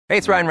Hey,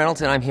 it's Ryan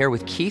Reynolds, and I'm here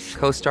with Keith,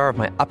 co-star of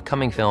my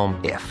upcoming film,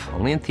 If,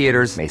 only in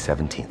theaters May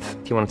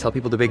 17th. Do you want to tell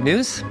people the big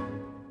news?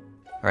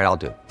 All right, I'll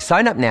do it.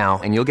 Sign up now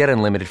and you'll get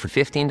unlimited for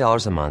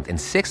 $15 a month and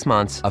 6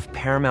 months of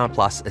Paramount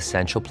Plus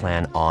Essential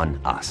Plan on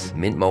us.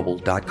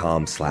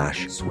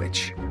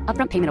 MintMobile.com/switch.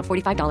 Upfront payment of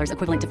 $45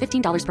 equivalent to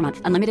 $15 per month.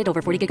 Unlimited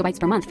over 40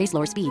 gigabytes per month. Face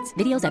lower speeds.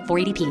 Videos at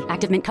 480p.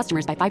 Active Mint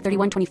customers by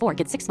 531.24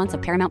 get 6 months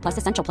of Paramount Plus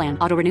Essential Plan.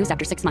 Auto renews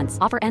after 6 months.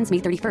 Offer ends May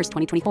 31st,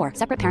 2024.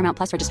 Separate Paramount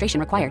Plus registration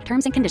required.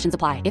 Terms and conditions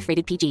apply if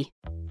rated PG.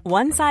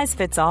 One size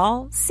fits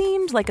all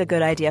seemed like a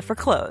good idea for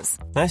clothes.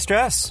 Nice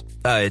dress.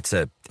 It's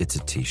a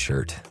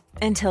t-shirt.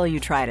 Until you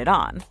tried it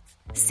on.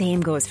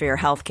 Same goes for your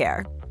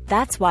healthcare.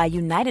 That's why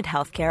United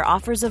Healthcare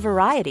offers a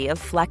variety of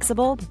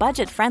flexible,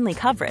 budget-friendly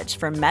coverage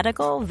for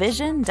medical,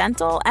 vision,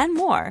 dental, and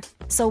more.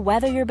 So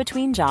whether you're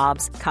between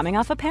jobs, coming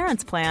off a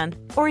parent's plan,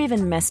 or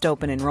even missed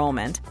open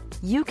enrollment,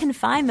 you can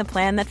find the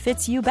plan that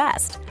fits you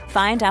best.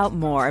 Find out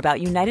more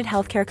about United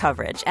Healthcare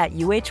coverage at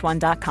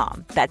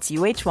uh1.com. That's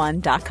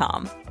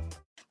uh1.com.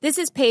 This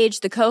is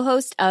Paige, the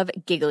co-host of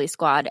Giggly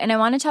Squad, and I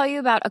want to tell you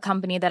about a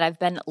company that I've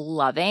been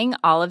loving,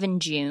 Olive &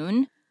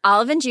 June.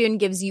 Olive & June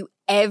gives you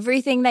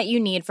everything that you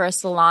need for a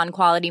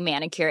salon-quality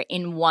manicure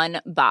in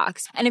one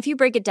box. And if you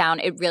break it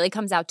down, it really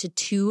comes out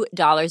to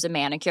 $2 a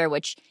manicure,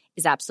 which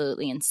is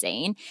absolutely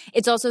insane.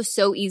 It's also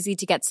so easy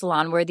to get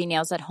salon-worthy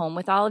nails at home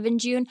with Olive &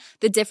 June.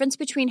 The difference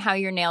between how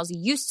your nails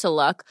used to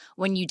look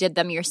when you did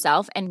them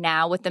yourself and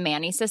now with the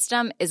Mani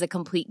system is a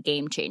complete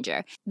game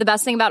changer. The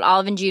best thing about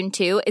Olive & June,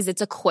 too, is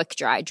it's a quick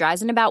dry.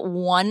 Dries in about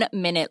 1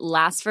 minute,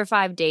 lasts for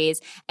 5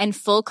 days, and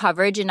full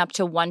coverage in up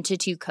to 1 to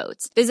 2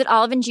 coats. Visit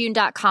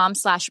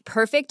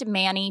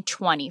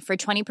oliveandjune.com/perfectmani20 for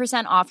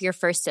 20% off your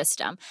first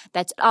system.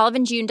 That's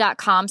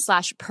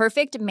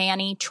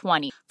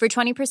oliveandjune.com/perfectmani20 for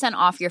 20%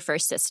 off your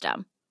first system.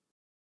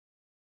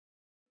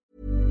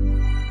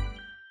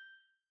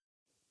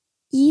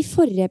 I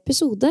forrige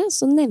episode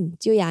så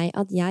nevnte jo jeg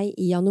at jeg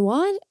I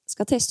januar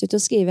skal teste ut å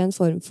skrive en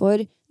form for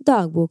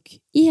dagbok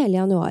I hele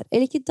januar.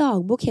 Eller ikke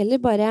dagbok heller,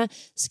 bare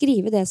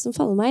skrive det som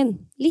faller meg inn.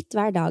 Litt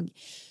hver dag.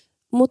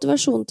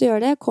 Motivasjonen til å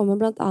gjøre det kommer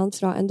blant annet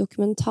fra en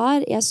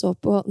dokumentar jeg så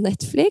på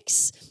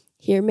Netflix.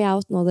 Hear Me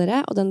Out nå,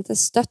 dere. Og den heter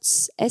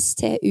Stutz.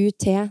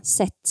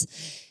 S-T-U-T-Z.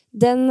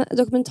 Den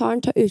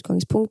dokumentaren tar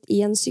utgangspunkt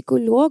I en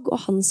psykolog og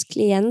hans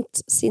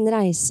klient sin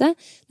reise.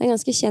 Det en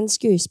ganske kjent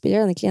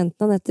skuespiller, denne klienten.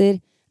 Han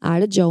heter,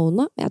 det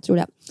Jonah? Jeg tror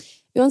det.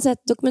 Uansett,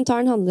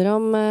 dokumentaren handler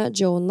om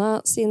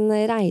Jonah sin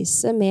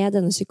reise med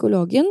denne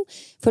psykologen.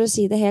 For å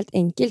si det helt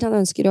enkelt, han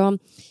ønsker å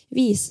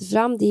vise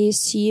fram de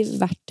 7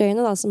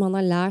 verktøyene da, som han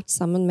har lært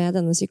sammen med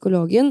denne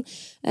psykologen,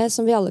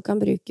 som vi alle kan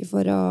bruke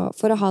for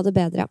å ha det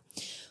bedre.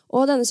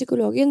 Og denne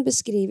psykologen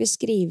beskriver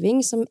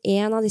skriving som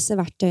en av disse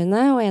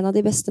verktøyene, og en av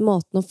de beste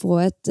måtene å få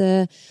et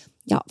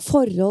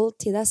forhold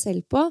til deg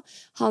selv på.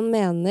 Han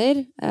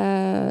mener,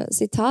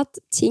 sitat,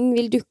 ting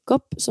vil dukke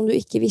opp som du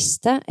ikke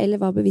visste, eller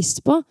var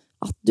bevisst på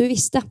at du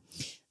visste.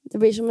 Det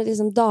blir som et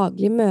liksom,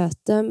 daglig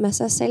møte med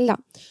seg selv da.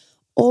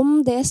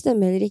 Om det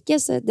stemmer eller ikke,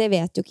 så det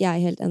vet jo ikke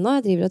jeg helt ennå,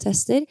 jeg driver og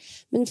tester,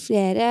 men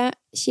flere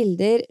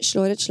kilder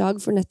slår et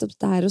slag for nettopp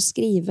det her å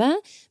skrive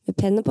med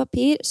penn og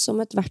papir som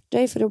et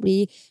verktøy for å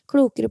bli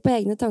klokere på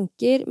egne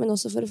tanker, men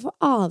også for å få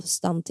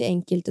avstand til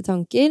enkelte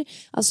tanker,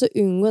 altså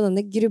unngå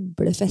denne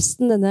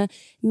grublefesten, denne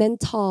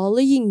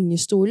mentale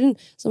gyngestolen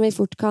som vi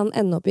fort kan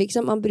ende opp I.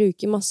 Man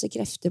bruker masse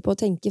krefter på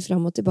å tenke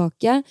frem og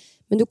tilbake,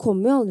 men du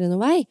kommer jo aldri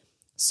noen vei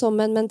som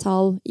en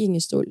mental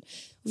gyngestol.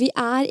 Vi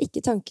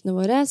ikke tankene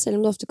våre, selv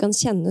om det ofte kan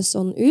kjennes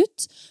sånn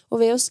ut, og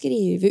ved å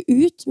skrive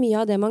ut mye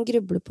av det man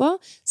grubler på,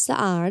 så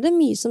det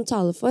mye som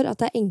taler for at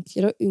det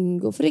enklere å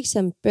unngå for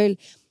eksempel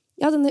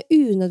denne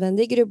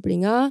unødvendige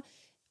grublinga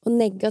og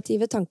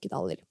negative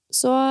tankedaller.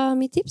 Så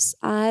mitt tips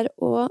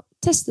å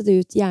teste det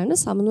ut gjerne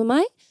sammen med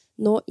meg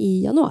nå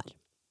I januar.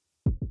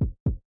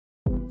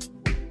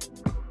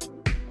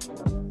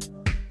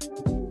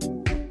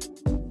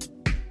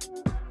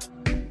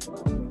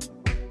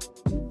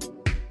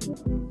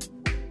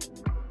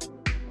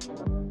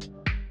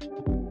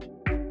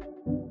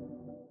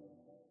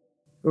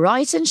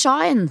 Rise and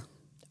shine.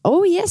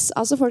 Oh yes,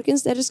 altså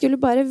folkens, dere skulle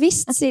bare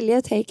visst,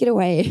 Silje, take it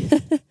away.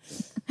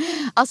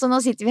 Altså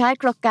nå sitter vi her,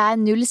 klokka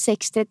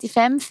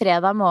 06:35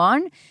 fredag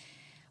morgen,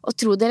 og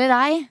tro det eller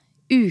ei,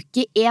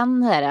 uke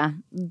 1 dere,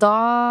 da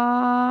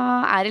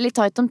det litt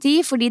tight om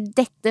tid, fordi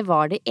dette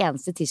var det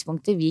eneste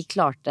tidspunktet vi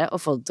klarte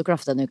å få det til å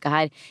klaffe denne uka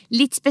her.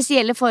 Litt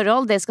spesielle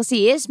forhold, det skal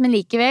sies, men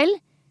likevel,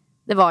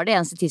 det var det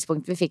eneste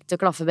tidspunktet vi fikk til å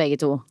klaffe begge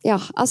to. Ja,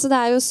 altså det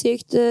jo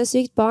sykt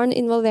barn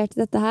involvert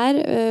I dette her,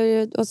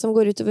 og som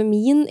går utover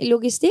min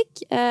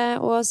logistikk,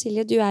 og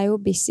Silje, du jo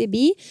busy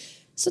bee,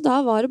 så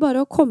da var det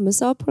bare å komme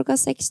seg opp klokka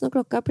 6 når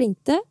klokka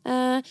plingte,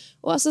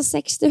 og altså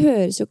 6, det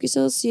høres jo ikke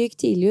så sykt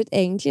tidlig ut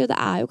egentlig, og det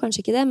jo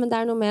kanskje ikke det, men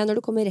det noe med når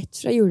du kommer rett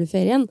fra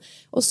juleferien,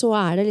 og så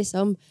det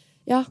liksom,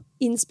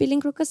 innspilling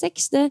klokka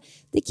 6,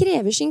 det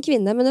krever sin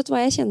kvinne, men vet du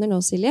hva jeg kjenner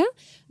nå, Silje?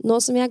 Nå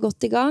som jeg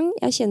gått I gang,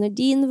 jeg kjenner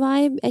din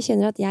vibe, jeg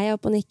kjenner at jeg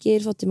oppe og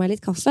nikker, fått I meg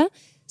litt kaffe,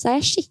 så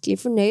jeg skikkelig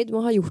fornøyd med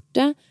å ha gjort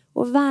det,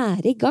 og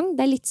være I gang.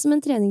 Det litt som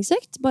en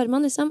treningsøkt, bare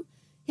man liksom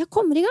jeg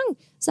kommer i gang,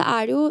 så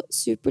det jo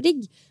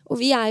superdigg. Og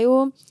vi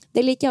jo,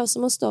 det liker jeg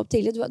også med å stå opp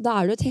tidlig, da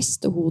du et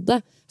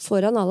hestehode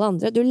foran alle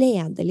andre. Du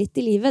leder litt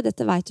i livet,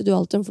 dette vet du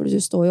alt om, for du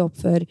står jo opp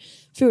før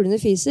fuglene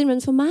fiser.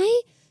 Men for meg,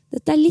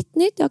 dette litt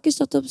nytt, jeg har ikke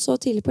stått opp så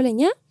tidlig på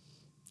lenge.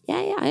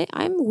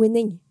 I'm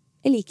winning.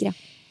 Jeg liker det.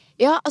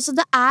 Ja, altså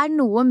det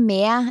noe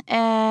med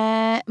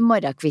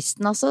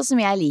morgenkvisten altså, som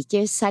jeg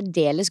liker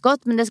særdeles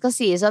godt, men det skal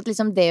sies at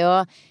liksom det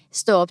å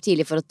stå opp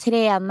tidlig for å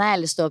trene,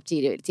 eller stå opp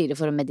tidlig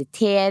for å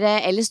meditere,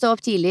 eller stå opp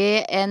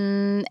tidlig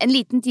en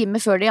liten time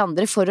før de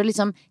andre for å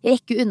liksom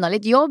rekke unna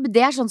litt jobb,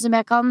 det sånn som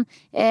jeg kan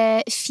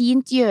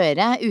fint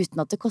gjøre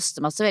uten at det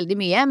koster meg så veldig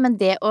mye, men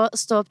det å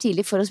stå opp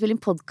tidlig for å spille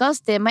en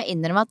podcast, det må jeg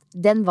innrømme at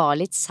den var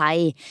litt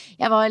seig.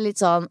 Jeg var litt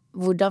sånn,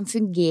 hvordan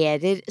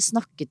fungerer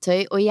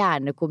snakketøy og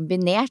hjerne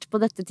kombinert på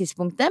dette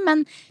tidspunktet,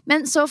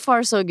 men so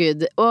far so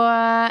good.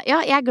 Og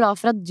ja, jeg glad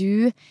for at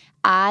du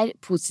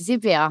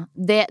positiv, Pia.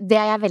 Det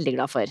jeg veldig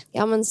glad for.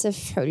 Ja, men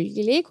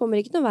selvfølgelig. Kommer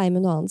ikke noe vei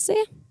med noe annet, si.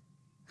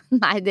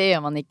 Nei, det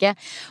gjør man ikke.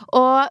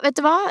 Og vet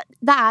du hva?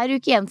 Det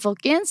uke igjen,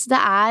 folkens. Det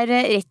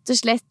rett og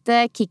slett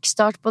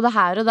kickstart på det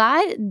her og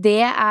der.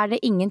 Det det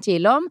ingen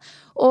tvil om.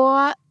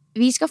 Og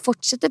vi skal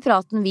fortsette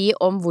praten vi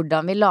om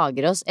hvordan vi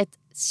lager oss et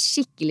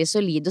skikkelig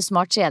solid og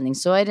smart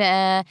treningsår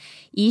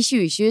i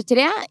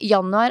 2023.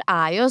 Januar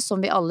jo,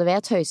 som vi alle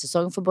vet,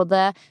 høysesong for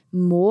både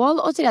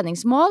mål og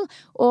treningsmål,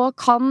 og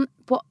kan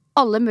på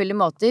alle mulige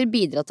måter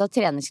bidra til at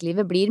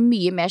treningslivet blir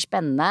mye mer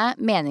spennende,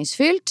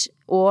 meningsfylt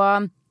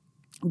og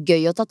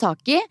gøy å ta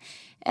tak i.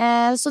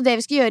 Så det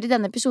vi skal gjøre i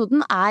denne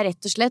episoden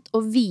rett og slett å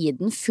vie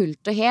den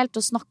fullt og helt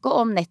og snakke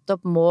om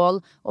nettopp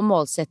mål og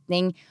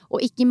målsetning,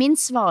 og ikke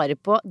minst svare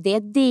på det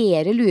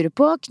dere lurer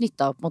på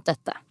knyttet opp mot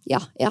dette. Ja.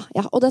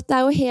 Og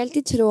dette jo helt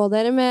i tråd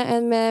dere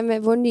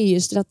med vår nye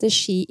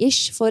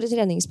strategi-ish for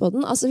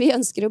treningspodden. Altså vi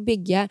ønsker å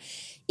bygge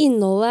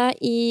innholdet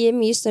i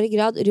mye større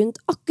grad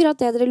rundt akkurat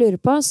det dere lurer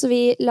på, så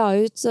vi la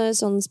ut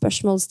sånn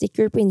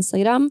spørsmålsticker på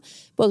Instagram,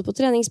 både på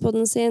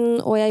treningspodden sin,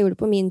 og jeg gjorde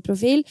det på min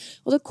profil,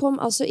 og det kom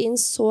altså inn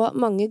så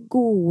mange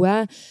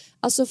gode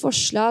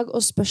forslag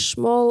og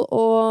spørsmål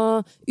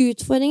og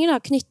utfordringer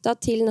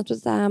knyttet til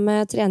nettopp dette her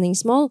med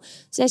treningsmål,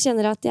 så jeg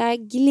kjenner at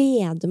jeg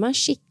gleder meg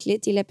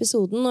skikkelig til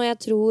episoden, og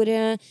jeg tror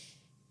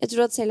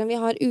at selv om vi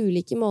har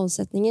ulike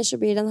målsetninger, så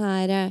blir den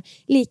her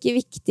like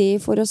viktig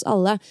for oss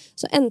alle.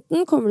 Så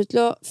enten kommer du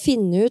til å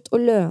finne ut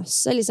og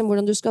løse liksom,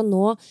 hvordan du skal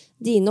nå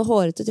dine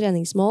hårete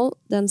treningsmål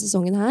den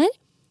sesongen her,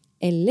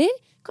 eller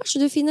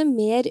kanskje du finner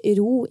mer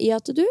ro i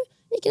at du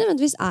ikke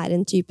nødvendigvis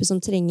en type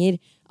som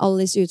trenger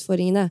alle disse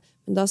utfordringene,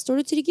 men da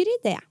står du tryggere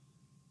i det.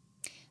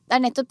 Det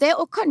nettopp det,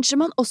 og kanskje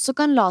man også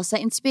kan la seg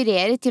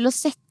inspirere til å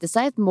sette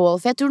seg et mål,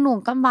 for jeg tror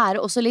noen kan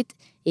være også litt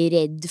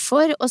redd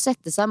for å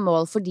sette seg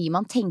mål fordi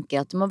man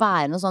tenker at det må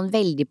være noe sånn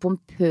veldig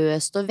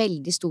pompøst og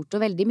veldig stort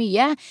og veldig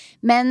mye,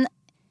 men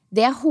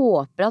det jeg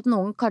håper at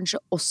noen kanskje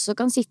også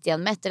kan sitte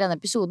igjen med etter denne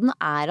episoden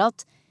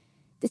at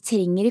det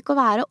trenger ikke å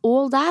være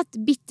all that.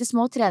 Bitte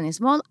små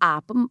treningsmål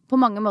på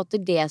mange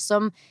måter det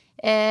som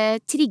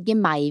trigger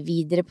meg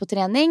videre på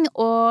trening,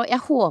 og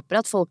jeg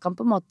håper at folk kan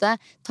på en måte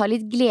ta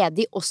litt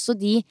glede i også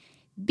de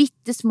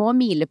bitte små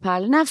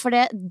milepælene, for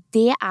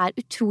det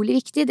utrolig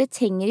viktig. Det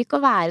trenger ikke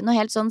å være noe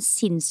helt sånn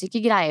sinnssyke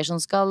greier som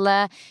skal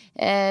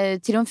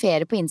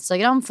triumfere på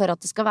Instagram for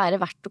at det skal være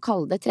verdt å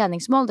kalle det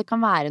treningsmål. Det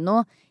kan være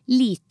noe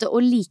lite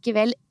og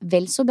likevel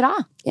vel så bra.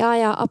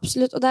 Ja,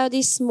 absolutt. Og det jo de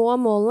små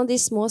målene, de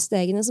små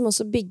stegene som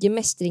også bygger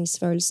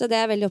mestringsfølelse. Det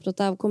jeg veldig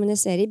opptatt av å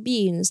kommunisere i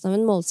begynnelsen av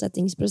en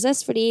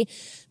målsettingsprosess, fordi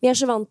vi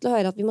så vant til å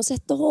høre at vi må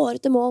sette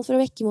hårete mål for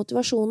å vekke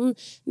motivasjonen,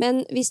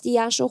 men hvis de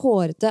så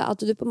hårete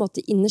at du på en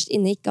måte innerst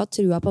inne ikke har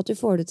trua på at du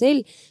får det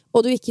til,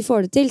 og du ikke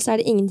får det til, så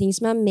det ingenting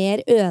som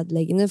mer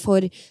ødeleggende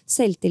for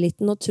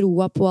selvtilliten og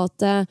troa på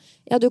at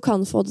ja, du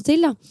kan få det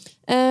til da.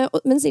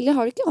 Men Silje,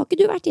 har ikke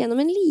du vært gjennom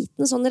en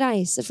liten sånn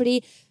reise, fordi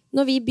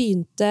når vi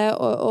begynte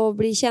å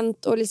bli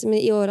kjent og liksom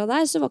i åra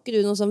der, så var ikke du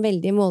noen sånn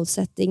veldig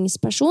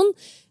målsettingsperson,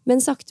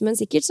 men sakte men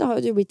sikkert så har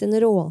jo du blitt en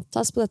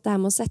råtass på dette her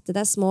med å sette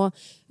deg små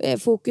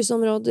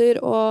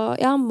fokusområder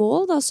og ja,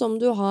 mål da, som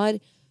du har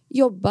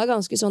jobbet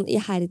ganske sånn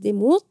iherdig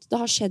mot.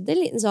 Det har skjedd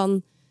en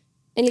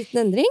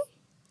liten endring?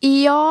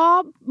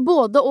 Ja,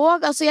 både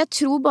og. Altså, jeg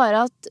tror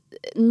bare at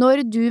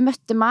når du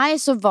møtte meg,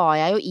 så var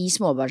jeg jo i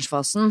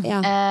småbarnsfasen.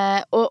 Ja.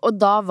 Og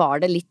da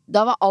var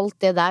alt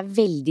det der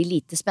veldig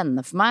lite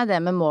spennende for meg, det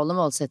med mål og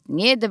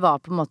målsetninger. Det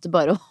var på en måte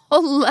bare å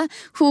holde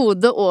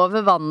hodet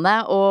over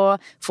vannet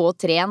og få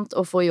trent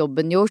og få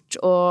jobben gjort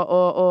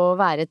og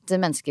være et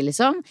menneske,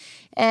 liksom.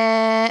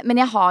 Men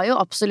jeg har jo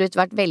absolutt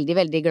vært veldig,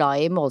 veldig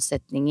glad i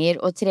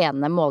målsetninger og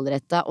trene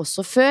målrettet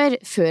også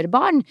før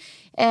barn.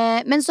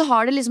 Men så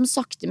har det liksom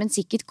sakte, men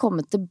sikkert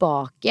kommet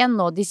tilbake igjen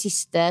nå de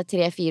siste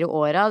 3-4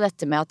 åra,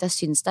 dette med at jeg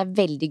synes det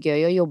veldig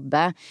gøy å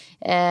jobbe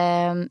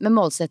med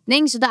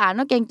målsetning. Så det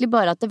nok egentlig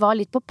bare at det var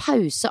litt på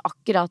pause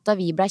akkurat da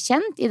vi ble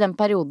kjent i den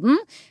perioden,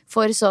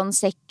 for sånn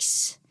 6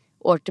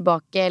 år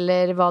tilbake,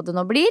 eller hva det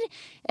nå blir.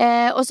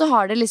 Og så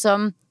har det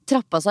liksom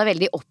trappet seg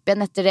veldig opp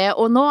igjen etter det,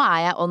 og nå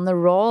jeg on a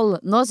roll.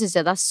 Nå synes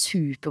jeg det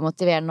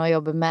supermotiverende å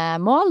jobbe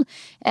med mål.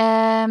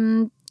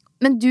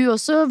 Men du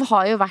også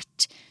har jo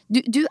vært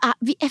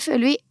jeg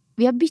føler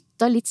vi har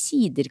byttet litt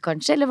sider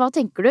kanskje, eller hva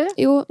tenker du?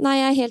 Jo, nei,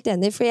 jeg helt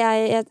enig, for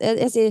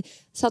jeg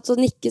satt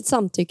og nikket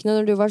samtykkende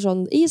når du var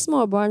sånn i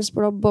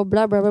småbarnsbobla,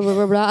 bla bla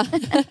bla bla.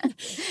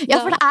 Ja,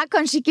 for det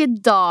kanskje ikke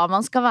da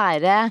man skal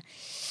være,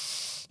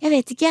 jeg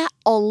vet ikke,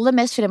 aller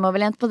mest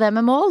fremoverlent på det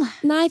med mål.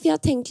 Nei, for jeg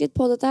har tenkt litt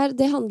på dette her.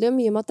 Det handler jo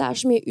mye om at det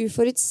så mye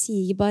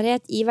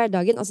uforutsigbarhet i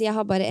hverdagen. Altså, jeg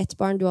har bare ett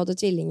barn, du hadde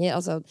tvillinger.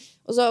 Altså,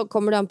 og så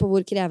kommer det an på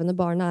hvor krevende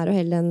barnet og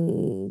hele den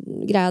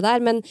greia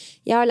der. Men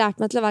jeg har lært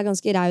meg til å være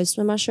ganske raus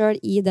med meg selv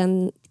i den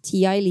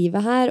tida i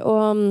livet her.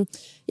 Og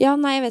ja,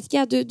 nei, jeg vet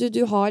ikke. Du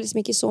har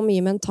liksom ikke så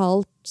mye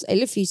mentalt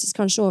eller fysisk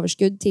kanskje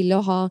overskudd til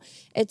å ha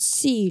et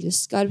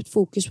sylskarpt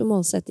fokus på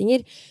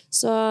målsettinger.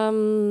 Så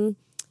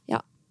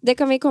det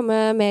kan vi komme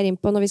mer inn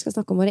på når vi skal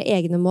snakke om våre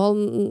egne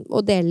mål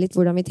og dele litt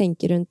hvordan vi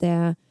tenker rundt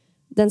det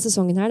den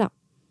sesongen her, da.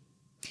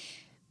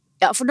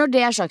 Ja, for når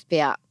det sagt,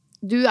 Pia,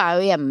 du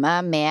jo hjemme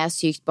med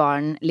sykt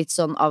barn litt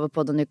sånn av og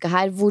på denne uka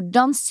her.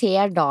 Hvordan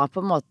ser da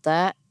på en måte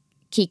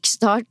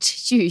Kickstart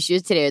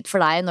 2023 ut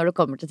for deg når det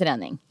kommer til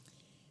trening?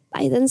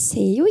 Nei, den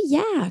ser jo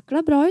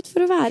jækla bra ut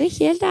for å være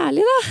helt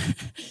ærlig, da.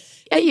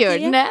 Jeg gjør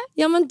den det?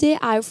 Ja, men det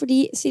jo fordi,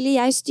 Silje,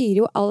 jeg styrer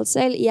jo alt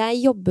selv.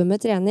 Jeg jobber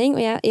med trening,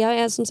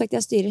 og som sagt,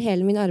 jeg styrer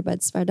hele min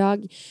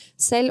arbeidshverdag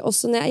selv,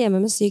 også når jeg hjemme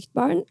med sykt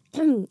barn.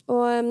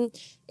 Og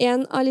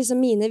en av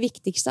liksom mine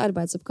viktigste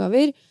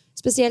arbeidsoppgaver,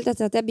 spesielt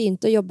etter at jeg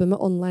begynte å jobbe med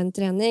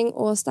online-trening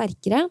og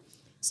sterkere,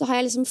 så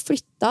har jeg liksom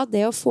flyttet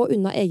det å få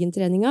unna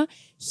egentreninga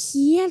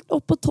helt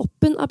opp på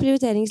toppen av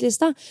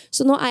prioriteringslista.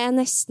 Så nå jeg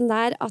nesten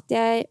der at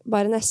jeg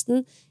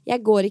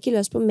går ikke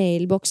løs på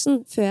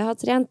mailboksen før jeg har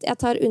trent. Jeg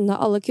tar unna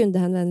alle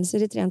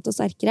kundehenvendelser i Trent og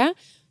sterkere,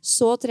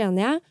 så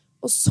trener jeg,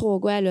 og så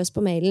går jeg løs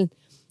på mailen.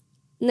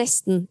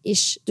 Nesten,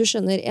 ish. Du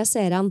skjønner, jeg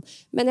ser han.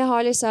 Men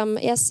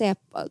jeg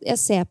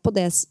ser på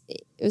det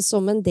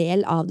som en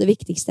del av det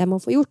viktigste jeg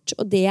må få gjort,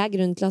 og det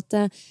grunnen til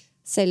at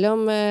selv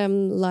om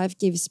life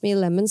gives me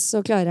lemons, så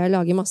klarer jeg å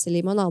lage masse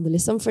limonade,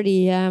 liksom,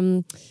 fordi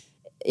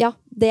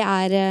det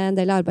en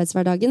del av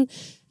arbeidshverdagen.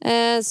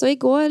 Så i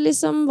går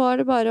liksom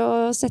var det bare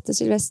å sette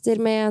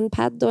Sylvester med en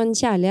pad og en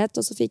kjærlighet,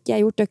 og så fikk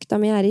jeg gjort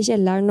økta mi her i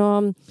kjelleren,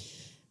 og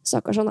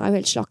stakkars, han jo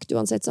helt slakt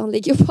uansett, så han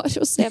ligger jo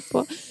bare og ser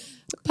på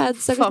pad.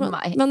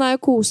 Man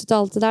jo koset og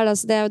alt det der, da,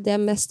 så det jo det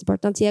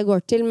mesteparten av tida går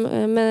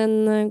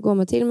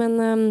med til, men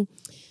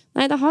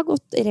nei, det har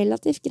gått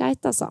relativt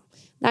greit, altså.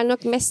 Det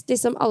nok mest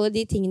liksom alle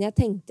de tingene jeg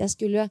tenkte jeg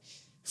skulle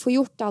få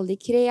gjort, alle de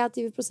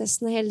kreative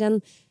prosessene, hele den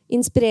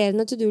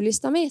inspirerende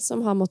to-do-lista mi, som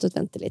har måttet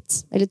vente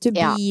litt. Eller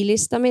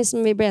to-be-lista mi,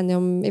 som vi ble enige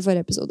om i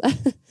forrige episode.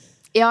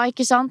 Ja,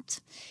 ikke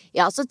sant?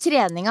 Ja, så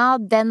treninga,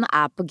 den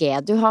på G.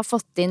 Du har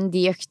fått inn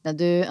de øktene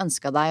du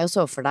ønsket deg og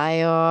så for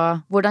deg,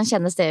 og hvordan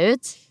kjennes det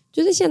ut? Du,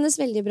 det kjennes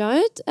veldig bra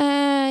ut.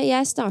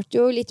 Jeg starter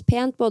jo litt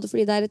pent, både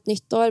fordi det et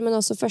nytt år, men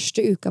også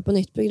første uka på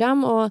nytt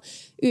program, og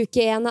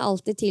uke 1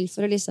 alltid til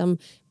for å liksom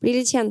bli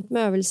litt kjent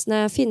med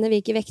øvelsene, finne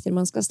hvilke vekter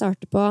man skal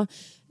starte på.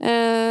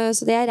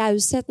 Så det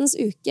raushetens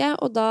uke,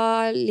 og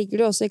da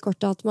ligger det også i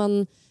kortet at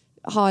man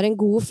har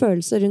en god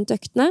følelse rundt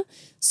øktene.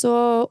 Så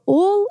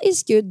all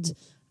is good.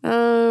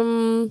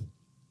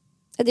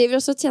 Jeg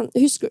driver også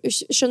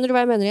skjønner du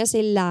hva jeg mener når jeg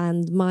sier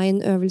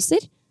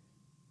landmine-øvelser?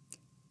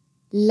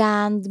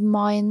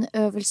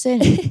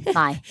 Landmine-øvelser?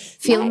 Nei,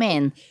 fill me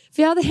in.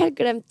 For jeg hadde helt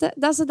glemt det.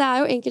 Det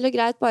jo enkelt og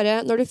greit bare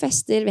når du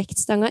fester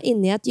vektstanga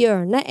inni et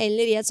hjørne,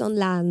 eller i et sånn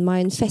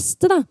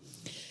landmine-feste, da.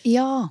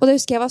 Ja. Og det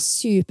husker jeg var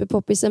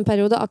superpoppis en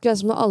periode, akkurat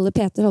som når alle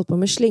Peter holdt på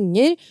med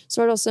slynger,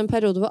 så var det også en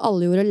periode hvor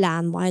alle gjorde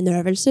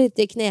landmine-øvelser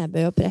til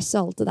knebøy og press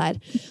og alt det der.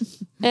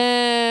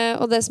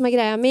 Og det som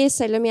greia mi,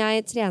 selv om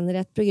jeg trener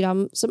et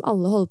program som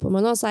alle holder på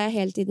med nå, så jeg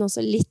hele tiden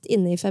også litt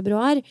inne i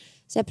februar,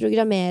 så jeg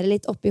programmerer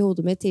litt opp i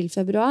hodet mitt til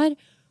februar,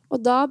 og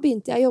da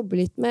begynte jeg å jobbe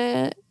litt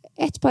med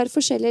et par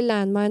forskjellige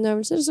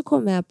landmine-øvelser, og så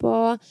kom jeg på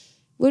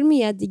hvor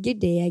mye jeg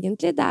digger det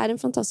egentlig. Det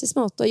en fantastisk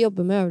måte å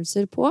jobbe med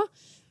øvelser på.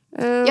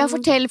 Ja,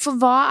 fortell, for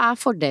hva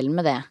fordelen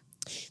med det?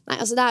 Nei,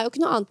 altså det jo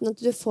ikke noe annet enn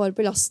at du får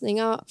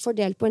belastninga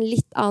fordelt på en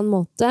litt annen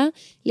måte,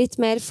 litt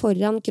mer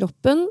foran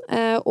kroppen,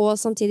 og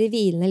samtidig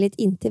hvilende litt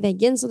inntil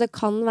veggen, så det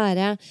kan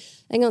være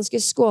en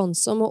ganske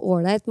skånsom og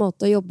ålreit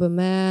måte å jobbe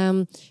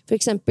med for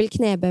eksempel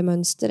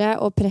knebøymønstre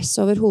og press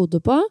over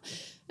hodet på.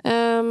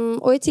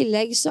 Og i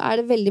tillegg så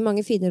det veldig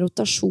mange fine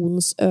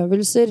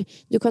rotasjonsøvelser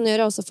du kan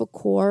gjøre også for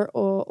core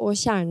og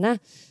kjerne.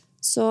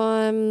 Så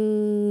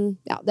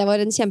ja, det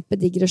var en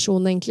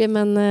kjempedigresjon egentlig,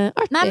 men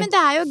artig. Nei, men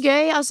det jo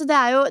gøy, altså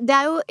det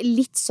jo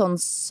litt sånn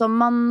som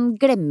man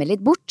glemmer litt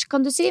bort,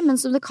 kan du si, men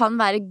som det kan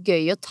være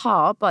gøy å ta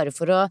opp bare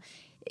for å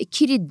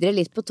krydre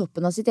litt på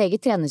toppen av sitt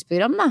eget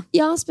treningsprogram, da.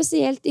 Ja,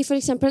 spesielt i for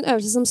eksempel en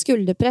øvelse som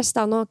skulderpress,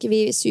 da. Nå har ikke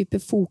vi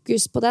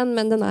superfokus på den,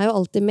 men den jo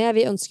alltid med.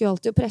 Vi ønsker jo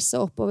alltid å presse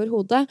opp over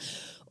hodet.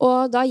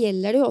 Og da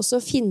gjelder det jo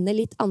også å finne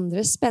litt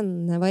andre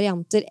spennende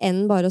varianter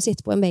enn bare å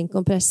sitte på en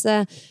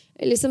benkompresse.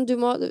 Liksom,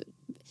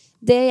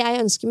 det jeg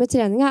ønsker med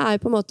treninga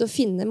jo på en måte å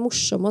finne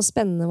morsomme og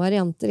spennende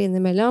varianter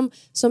innimellom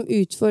som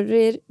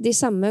utfordrer de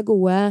samme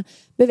gode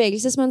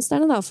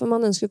bevegelsesmønsterne, da. For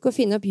man ønsker ikke å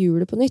finne opp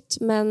hjulet på nytt,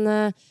 men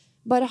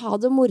bare ha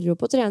det moro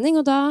på trening,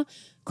 og da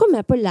kom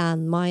jeg på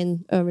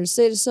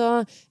landmine-øvelser. Så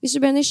hvis du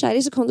blir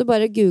nysgjerrig, så kan du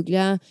bare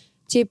google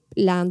typ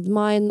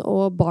landmine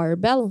og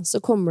barbell,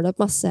 så kommer det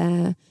opp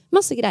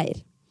masse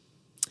greier.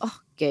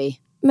 Gøy.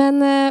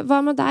 Men hva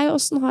med deg?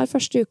 Hvordan har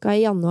første uka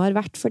i januar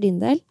vært for din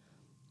del?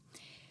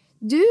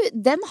 Du,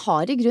 den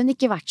har i grunn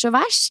ikke vært så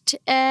verst.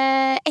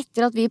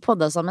 Etter at vi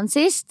podda sammen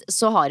sist,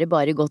 så har det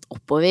bare gått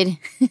oppover.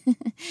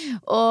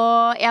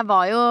 Og jeg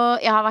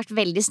har vært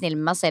veldig snill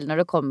med meg selv når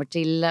det kommer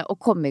til å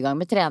komme i gang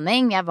med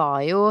trening. Jeg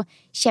var jo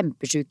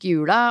kjempesjuk i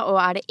jula, og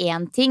er det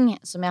en ting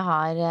som jeg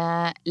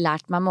har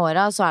lært meg med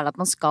åra, så er det at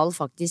man skal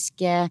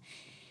faktisk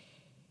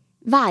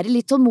være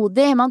litt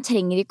tålmodig. Man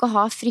trenger ikke å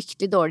ha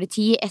fryktelig dårlig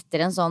tid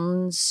etter en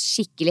sånn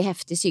skikkelig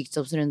heftig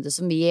sykdomsrunde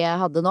som vi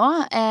hadde nå.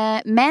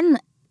 Men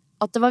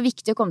at det var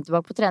viktig å komme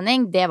tilbake på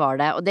trening, det var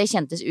det. Og det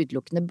kjentes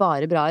utelukkende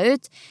bare bra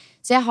ut.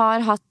 Så jeg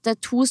har hatt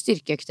 2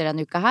 styrkeøkter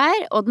denne uka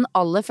her. Og den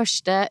aller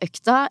første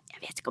økta,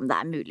 jeg vet ikke om det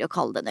er mulig å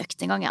kalle det en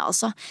økt en gang,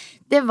 altså.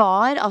 Det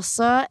var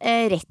altså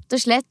rett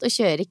og slett å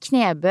kjøre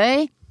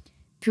knebøy,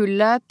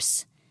 pull-ups,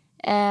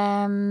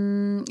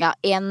 en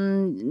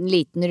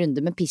liten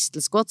runde med pistol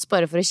squats,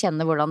 bare for å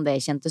kjenne hvordan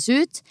det kjentes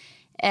ut.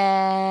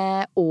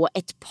 Og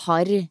et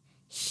par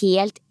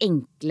helt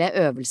enkle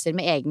øvelser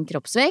med egen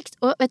kroppsvekt.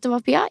 Og vet du hva,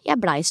 Pia? Jeg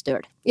blei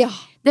støl. Ja.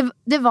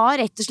 Det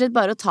var rett og slett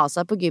bare å ta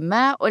seg på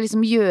gymmet og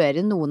liksom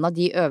gjøre noen av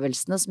de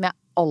øvelsene som jeg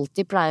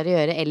alltid pleier å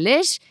gjøre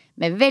ellers,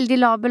 med veldig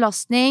lav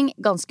belastning,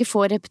 ganske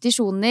få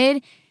repetisjoner.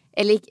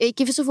 Eller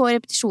ikke så få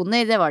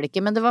repetisjoner, det var det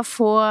ikke, men det var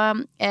få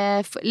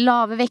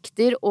lave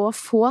vekter og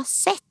få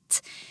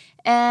sett.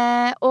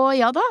 Og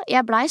ja da,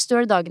 jeg blei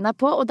støl dagen der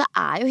på, og det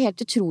er jo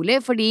helt utrolig,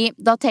 fordi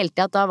da telte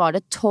jeg at da var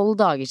det 12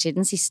 dager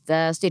siden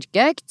siste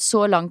styrkeøkt.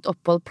 Så langt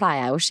opphold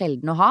pleier jeg jo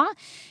sjelden å ha.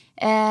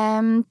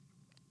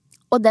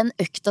 Og den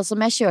økta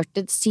som jeg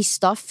kjørte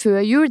sist da før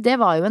jul, det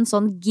var jo en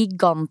sånn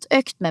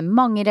gigantøkt med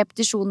mange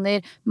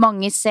repetisjoner,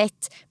 mange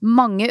sett,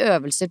 mange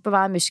øvelser på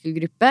hver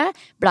muskelgruppe.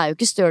 Blei jo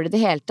ikke støl i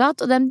det hele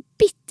tatt, og den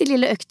bitte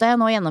lille økta jeg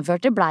nå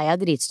gjennomførte, blei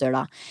jeg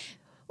dritstøl av.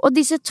 Og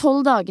disse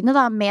 12 dagene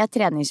da, med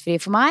treningsfri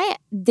for meg,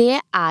 det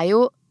er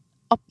jo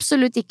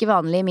absolutt ikke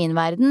vanlig i min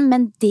verden,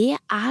 men det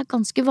er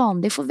ganske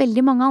vanlig for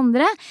veldig mange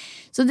andre.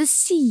 Så det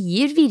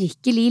sier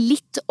virkelig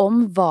litt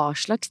om hva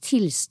slags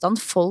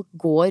tilstand folk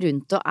går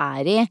rundt og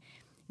er i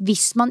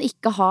hvis man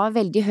ikke har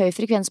veldig høy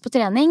frekvens på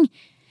trening.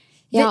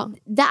 Ja.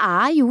 Det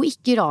er jo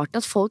ikke rart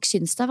at folk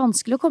synes det er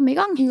vanskelig å komme i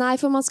gang. Nei,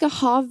 for man skal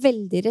ha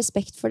veldig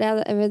respekt for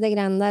det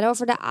greiene der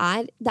også, for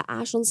det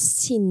er sånn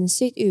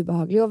sinnssykt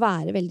ubehagelig å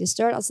være veldig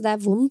støl. Altså det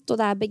er vondt, og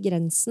det er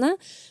begrensende,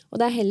 og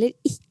det er heller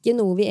ikke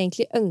noe vi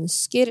egentlig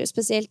ønsker,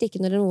 spesielt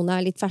ikke når noen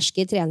er litt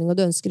ferske i trening, og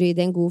du ønsker å gi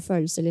det en god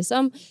følelse,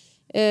 liksom.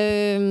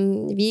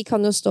 Vi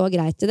kan jo stå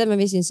greit i det, men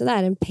vi synes jo det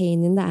er en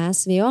pain in the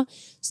ass vi også.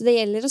 Så det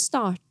gjelder å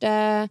starte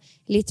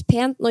litt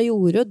pent. Nå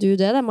gjorde jo du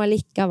det må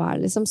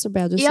likevel, liksom, så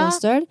ble du så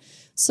støl.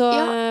 Så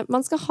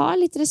man skal ha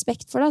litt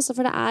respekt for det, altså,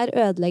 for det er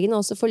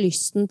ødeleggende også for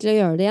lysten til å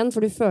gjøre det igjen,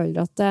 for du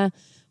føler at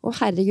å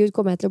herregud,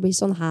 kommer jeg til å bli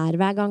sånn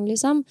her hver gang,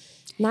 liksom?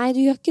 Nei,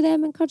 du gjør ikke det,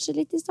 men kanskje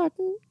litt i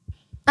starten.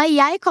 Nei,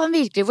 jeg kan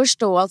virkelig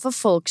forstå at for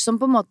folk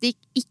som på en måte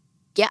ikke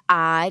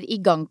er i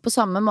gang på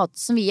samme måte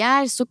som vi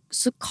er, så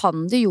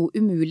kan det jo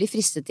umulig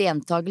friste til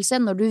gjentagelse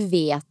når du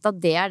vet at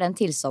det er den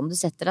tilstanden du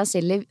setter deg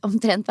selv i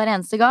omtrent hver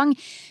eneste gang.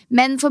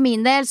 Men for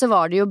min del så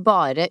var det jo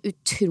bare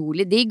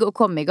utrolig digg å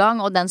komme i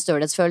gang, og den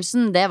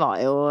stølhetsfølelsen, det var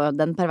jo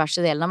den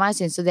perverse delen av meg,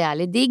 synes jo det er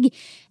litt digg.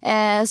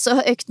 Så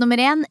økt nummer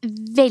 1,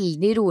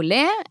 veldig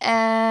rolig,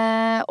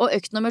 og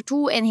økt nummer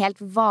 2, en helt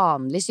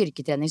vanlig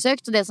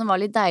styrketreningsøkt, og det som var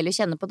litt deilig å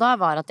kjenne på da,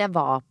 var at jeg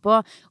var på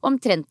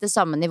omtrent det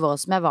samme nivå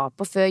som jeg var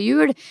på før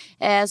jul.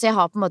 Så jeg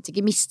har på en måte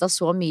ikke mistet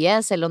så mye,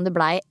 selv om det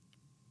blei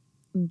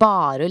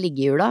bare å ligge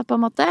i jula, på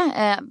en måte.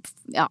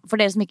 Ja, for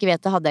dere som ikke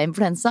vet det, hadde jeg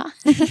influensa.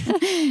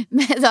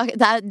 Men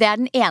det er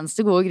den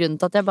eneste gode grunnen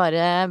til at jeg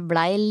bare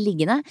blei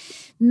liggende.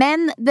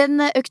 Men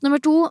den økt nummer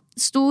 2,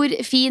 stor,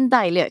 fin,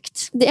 deilig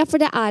økt. Ja, for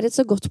det er et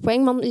så godt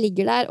poeng. Man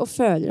ligger der og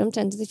føler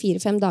omtrent til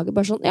 4-5 dager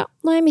bare sånn, ja,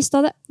 nå har jeg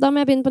mistet det. Da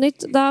må jeg begynne på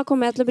nytt. Da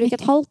kommer jeg til å bruke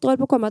et halvt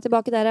år på å komme meg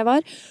tilbake der jeg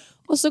var.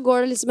 Og så går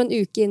det liksom en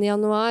uke inn i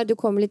januar, du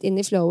kommer litt inn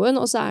i flowen,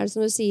 og så er det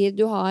som du sier,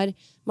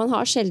 man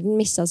har sjelden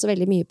mistet så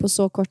veldig mye på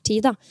så kort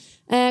tid da.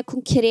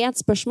 Konkret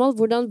spørsmål,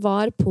 hvordan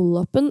var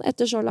pull-upen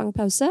etter så lang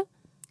pause?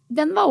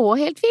 Den var også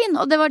helt fin,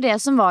 og det var det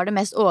som var det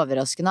mest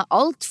overraskende av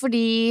alt,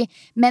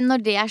 men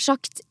når det er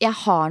sagt, jeg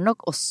har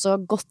nok også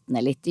gått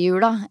ned litt i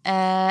jula,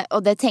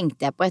 og det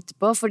tenkte jeg på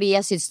etterpå, fordi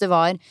jeg synes det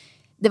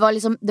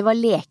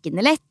var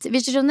lekende lett,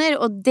 hvis du skjønner,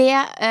 og det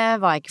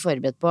var jeg ikke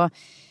forberedt på.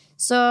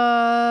 Så,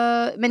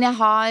 men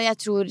jeg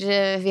tror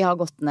vi har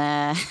gått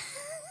ned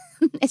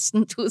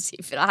nesten 2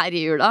 sifre her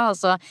i jula.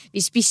 Altså,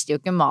 vi spiste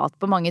jo ikke mat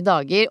på mange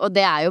dager, og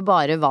det er jo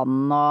bare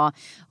vann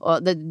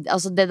og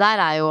det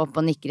der er jo opp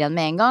og nikker igjen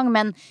med en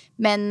gang,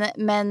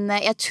 men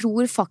jeg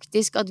tror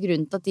faktisk at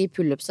grunnen til at de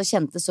pull-upsa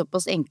kjentes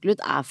såpass enkle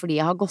ut er fordi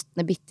jeg har gått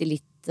ned bitte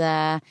litt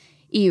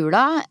i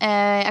jula.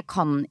 Jeg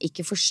kan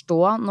ikke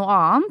forstå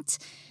noe annet.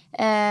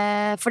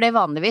 For det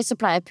vanligvis så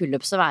pleier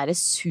pull-ups å være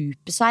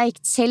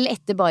superseikt, selv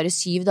etter bare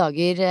 7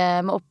 dager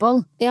med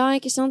opphold. Ja,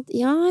 ikke sant?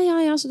 Ja,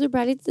 så du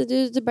ble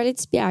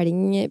litt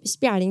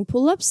spjæling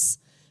pull-ups.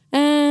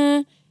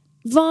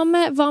 Hva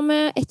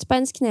med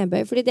ettbeins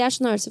knebøy? Fordi det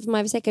sånn øvelse for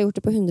meg. Hvis jeg ikke har gjort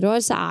det på 100 år,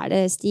 så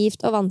det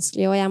stivt og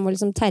vanskelig, og jeg må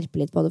liksom terpe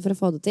litt på det for å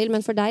få det til.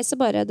 Men for deg så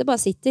det bare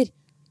sitter.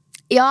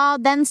 Ja,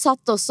 den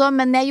satt også,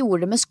 men jeg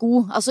gjorde det med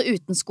sko. Altså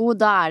uten sko,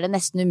 da det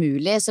nesten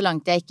umulig, så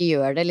langt jeg ikke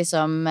gjør det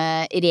liksom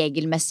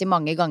regelmessig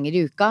mange ganger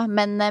i uka.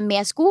 Men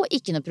med sko,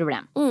 ikke noe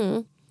problem.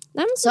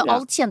 Nei, så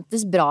alt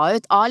kjentes bra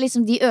ut av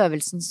liksom de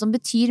øvelsene som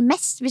betyr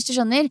mest, hvis du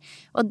skjønner.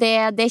 Og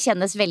det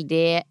kjennes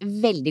veldig,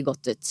 veldig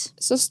godt ut.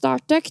 Så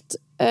startøkt,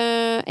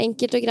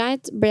 enkelt og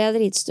greit, ble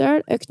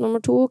dritstøl. Økt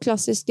nummer 2,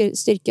 klassisk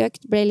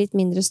styrkeøkt, ble litt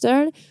mindre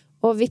støl.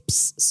 Og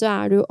vips,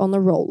 så du on a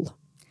roll.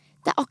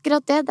 Det akkurat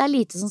det,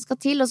 lite som skal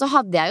til. Og så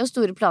hadde jeg jo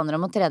store planer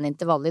om å trene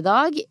intervall i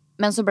dag,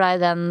 men så ble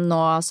den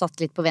nå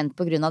satt litt på vent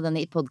på grunn av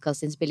denne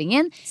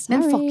podcastinnspillingen.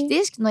 Men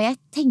faktisk, når jeg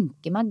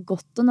tenker meg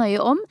godt og nøye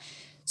om,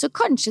 så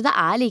kanskje det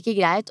like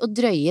greit å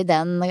drøye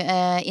den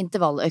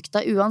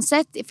intervalløkta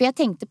uansett. For jeg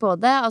tenkte på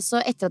det,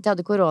 altså etter at jeg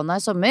hadde korona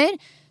i sommer,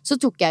 så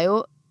tok jeg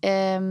jo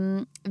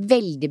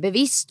veldig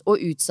bevisst og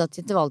utsatt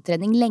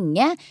intervalltrening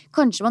lenge.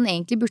 Kanskje man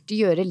egentlig burde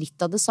gjøre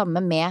litt av det samme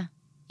med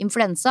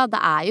influensa. Det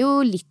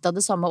jo litt av det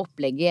samme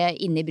opplegget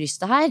inne i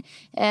brystet her.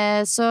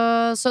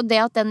 Så det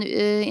at den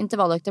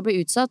intervalløkta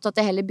blir utsatt, og at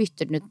jeg heller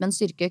bytter den ut med en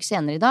styrkeøkt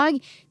senere i dag,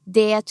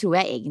 det tror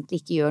jeg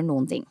egentlig ikke gjør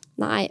noen ting.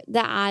 Nei,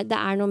 det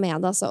noe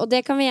med det, altså. Og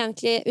det kan vi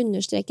egentlig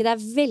understreke.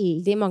 Det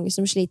veldig mange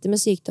som sliter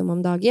med sykdom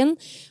om dagen.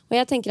 Og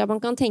jeg tenker at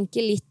man kan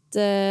tenke litt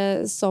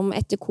som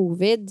etter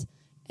covid,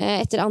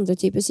 etter andre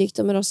typer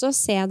sykdommer også.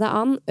 Se det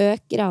an,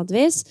 øk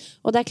gradvis.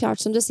 Og det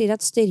klart som du sier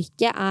at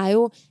styrke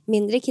jo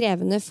mindre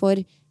krevende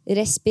for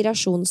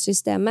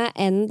respirasjonssystemet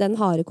enn den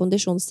harde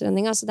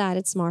kondisjonstreninga, så det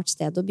et smart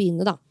sted å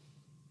begynne da.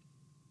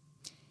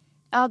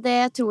 Ja,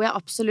 det tror jeg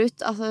absolutt.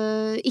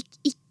 Altså,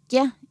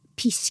 ikke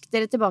pisk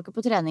dere tilbake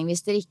på trening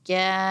hvis dere ikke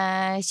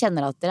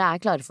kjenner at dere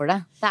klare for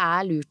det. Det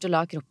lurt å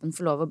la kroppen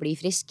få lov å bli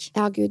frisk.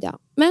 Ja, Gud, ja.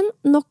 Men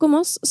nok om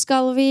oss,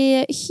 skal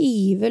vi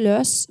hive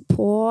løs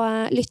på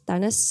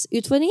lytternes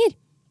utfordringer?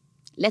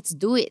 Let's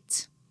do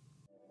it!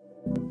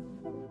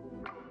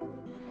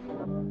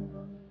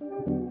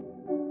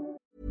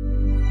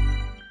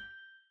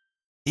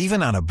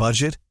 Even on a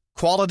budget,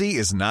 quality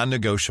is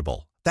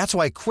non-negotiable. That's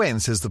why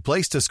Quince is the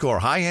place to score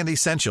high-end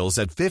essentials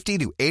at 50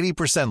 to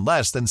 80%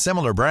 less than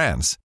similar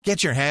brands.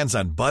 Get your hands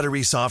on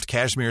buttery soft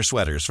cashmere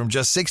sweaters from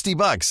just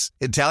 $60,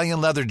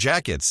 Italian leather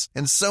jackets,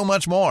 and so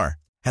much more.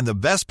 And the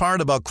best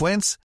part about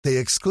Quince, they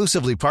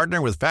exclusively partner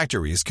with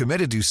factories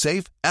committed to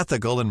safe,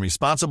 ethical, and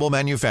responsible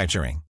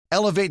manufacturing.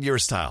 Elevate your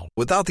style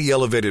without the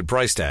elevated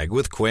price tag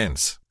with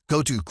Quince.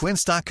 Go to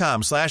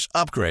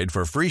quince.com/upgrade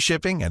for free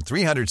shipping and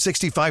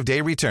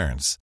 365-day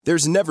returns.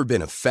 There's never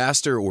been a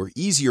faster or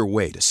easier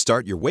way to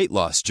start your weight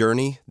loss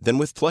journey than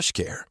with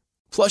PlushCare.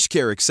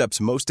 PlushCare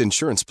accepts most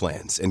insurance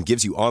plans and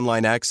gives you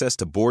online access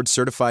to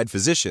board-certified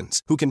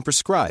physicians who can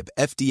prescribe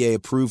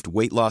FDA-approved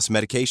weight loss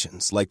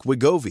medications like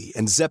Wegovy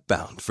and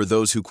Zepbound for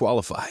those who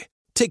qualify.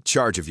 Take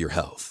charge of your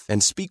health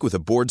and speak with a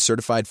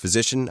board-certified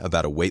physician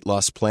about a weight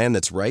loss plan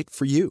that's right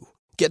for you.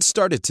 Get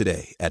started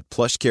today at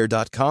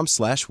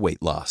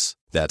plushcare.com/weightloss.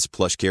 That's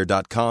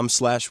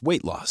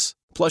plushcare.com/weightloss.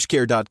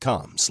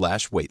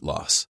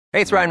 plushcare.com/weightloss.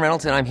 Hey, it's Ryan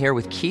Reynolds, and I'm here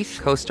with Keith,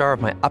 co-star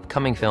of my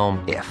upcoming film,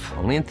 If,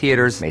 only in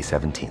theaters May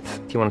 17th.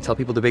 Do you want to tell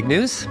people the big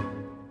news?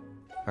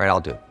 All right,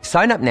 I'll do it.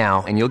 Sign up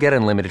now and you'll get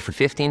unlimited for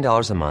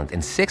 $15 a month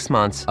and 6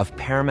 months of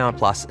Paramount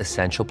Plus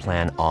Essential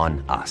Plan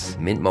on us.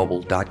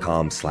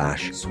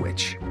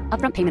 Mintmobile.com/switch.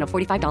 Upfront payment of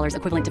 $45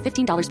 equivalent to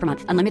 $15 per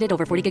month. Unlimited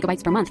over 40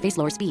 gigabytes per month. Face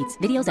lower speeds.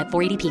 Videos at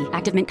 480p.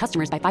 Active Mint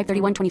customers by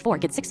 531.24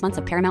 get 6 months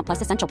of Paramount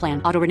Plus Essential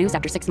Plan. Auto renews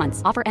after 6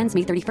 months. Offer ends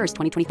May 31st,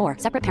 2024.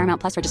 Separate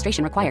Paramount Plus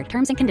registration required.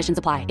 Terms and conditions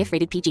apply if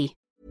rated PG.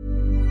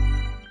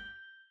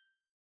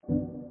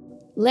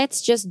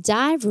 Let's just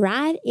dive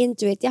right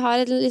into it. Jeg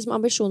har liksom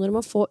ambisjoner om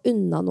å få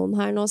unna noen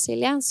her nå,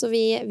 Silje, så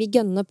vi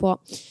gønner på.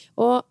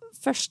 Og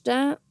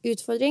første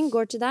utfordring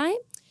går til deg.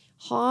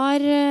 Har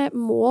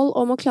mål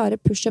om å klare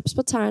push-ups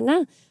på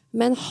tærne,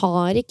 men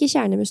har ikke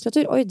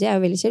kjernemuskulatur. Oi, det jo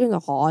veldig kjedelig.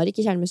 Hun har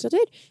ikke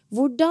kjernemuskulatur.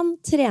 Hvordan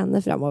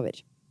trene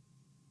fremover?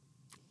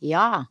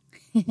 Ja.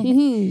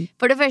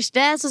 For det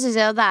første så synes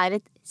jeg at det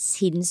et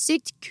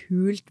sinnssykt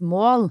kult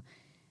mål.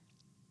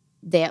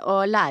 Det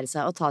å lære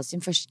seg å ta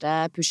sin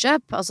første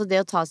push-up, altså det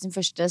å ta sin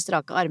første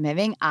strake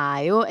armheving,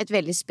 jo et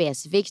veldig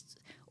spesifikt,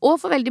 og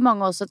for veldig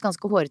mange også et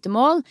ganske hårete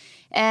mål.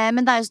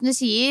 Men det jo som du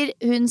sier,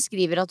 hun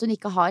skriver at hun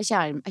ikke har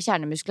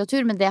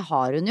kjernemuskulatur, men det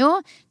har hun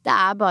jo. Det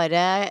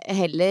bare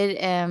heller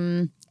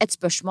et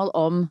spørsmål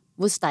om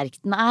hvor sterk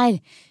den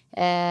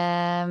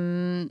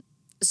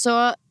Så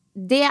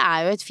det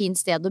jo et fint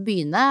sted å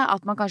begynne,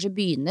 at man kanskje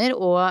begynner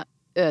å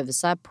øve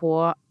seg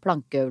på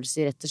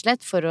plankeøvelser, rett og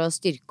slett, for å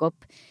styrke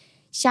opp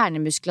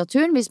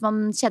kjernemuskulaturen, hvis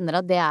man kjenner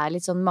at det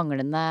litt sånn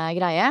manglende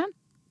greie.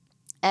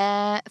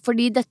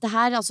 Fordi dette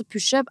her, altså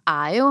push-up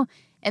jo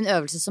en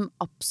øvelse som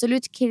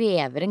absolutt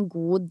krever en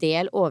god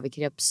del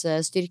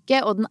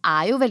overkroppsstyrke, og den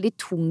jo veldig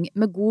tung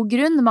med god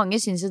grunn. Mange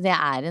synes jo det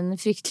en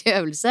fryktelig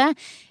øvelse.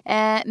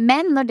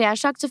 Men når det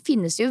sagt, så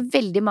finnes det jo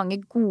veldig mange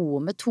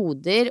gode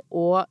metoder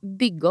å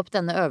bygge opp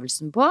denne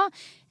øvelsen på.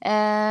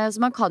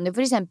 Så man kan jo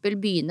for eksempel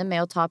begynne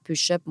med å ta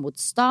push-up mot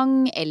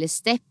stang, eller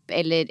step,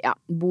 eller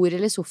bord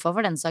eller sofa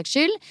for den saks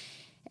skyld.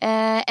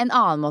 En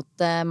annen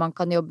måte man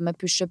kan jobbe med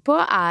push-up på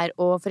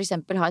å for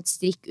eksempel ha et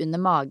strikk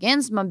under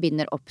magen som man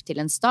binder opp til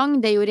en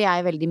stang. Det gjorde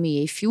jeg veldig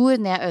mye i fjor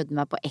når jeg øvde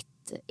meg på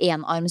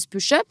enarms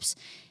push-ups.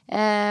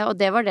 Og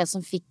det var det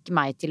som fikk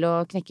meg til å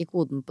knekke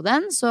koden på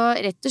den. Så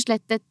rett og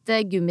slett et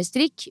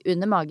gummistrikk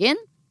under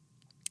magen,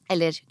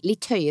 eller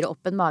litt høyere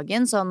opp enn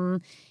magen, sånn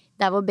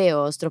der hvor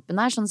BH-stroppen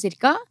sånn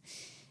cirka.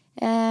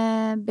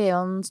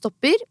 BH-en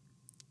stopper.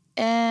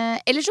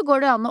 Eller så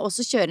går det an å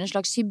også kjøre en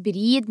slags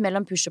hybrid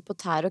mellom push-up og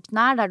tær og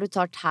knær, der du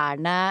tar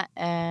tærne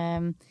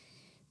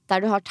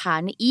der du har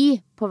tærne i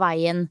på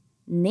veien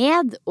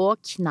ned og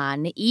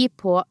knærne i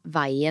på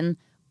veien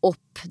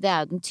opp. Det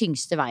jo den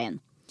tyngste veien.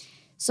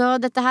 Så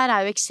dette her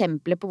jo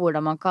eksempler på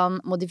hvordan man kan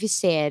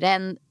modifisere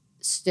en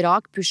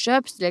strak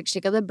push-up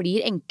slik at det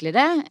blir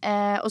enklere,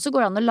 og så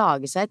går det an å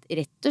lage seg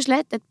rett og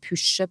slett et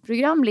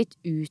push-up-program litt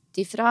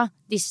ut ifra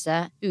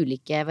disse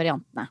ulike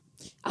variantene.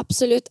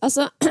 Absolutt.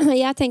 Altså,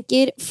 jeg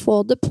tenker få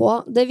det på.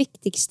 Det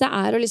viktigste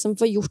å liksom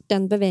få gjort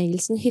den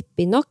bevegelsen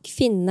hyppig nok.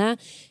 Finne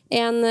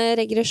en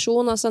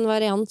regresjon, altså en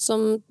variant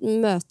som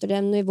møter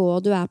det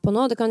nivået du på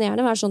nå. Det kan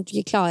gjerne være sånn at du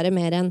ikke klarer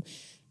mer enn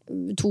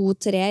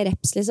 2-3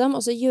 reps liksom,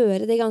 og så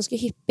gjøre det ganske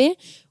hyppig.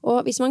 Og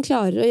hvis man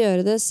klarer å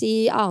gjøre det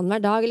annen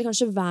hver dag, eller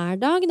kanskje hver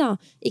dag da,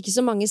 ikke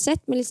så mange sett,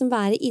 men liksom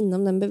være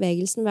innom den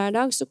bevegelsen hver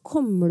dag, så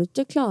kommer du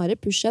til å klare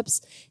push-ups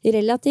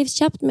relativt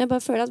kjapt. Men jeg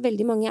bare føler at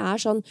veldig mange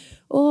sånn,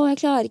 jeg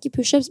klarer ikke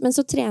push-ups, men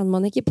så trener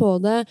man ikke på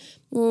det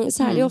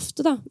særlig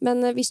ofte da.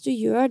 Men hvis du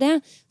gjør det,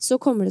 så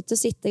kommer det til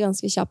å sitte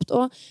ganske kjapt.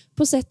 Og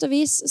på sett og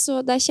vis, så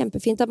det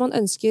kjempefint at man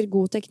ønsker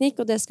god teknikk,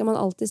 og det skal man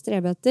alltid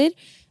strebe etter.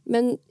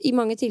 Men i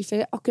mange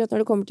tilfeller, akkurat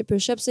når det kommer til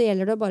push-up, så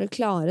gjelder det å bare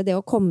klare det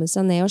å komme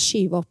seg ned og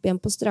skyve opp igjen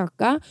på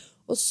straka.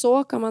 Og så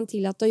kan man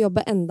tillate å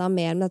jobbe enda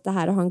mer med dette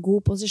her, og ha en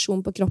god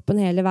posisjon på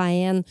kroppen hele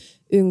veien,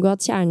 unngå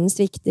at kjernen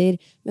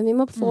svikter. Men vi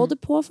må få det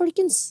på,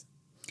 folkens.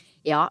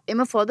 Ja, vi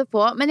må få det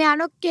på. Men det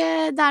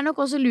nok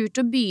også lurt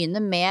å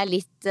begynne med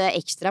litt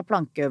ekstra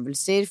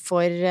plankeøvelser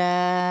for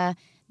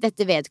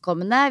dette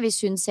vedkommende, hvis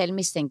hun selv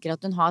mistenker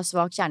at hun har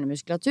svak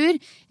kjernemuskulatur.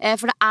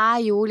 For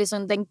det jo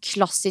liksom den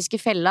klassiske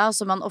fella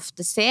som man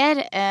ofte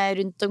ser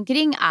rundt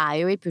omkring,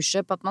 jo i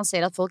push-up at man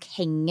ser at folk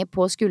henger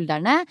på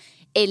skuldrene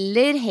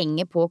eller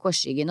henger på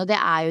korsryggen. Og det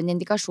jo en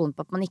indikasjon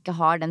på at man ikke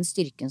har den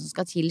styrken som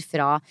skal til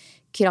fra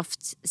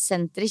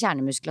kraftsenteret i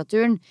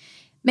kjernemuskulaturen.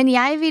 Men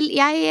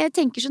jeg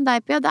tenker som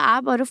deg, Pia, det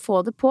bare å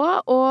få det på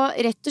og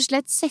rett og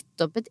slett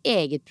sette opp et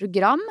eget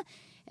program.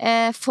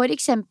 For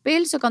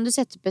eksempel så kan du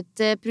sette opp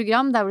et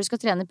program der hvor du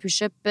skal trene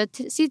push-up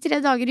 3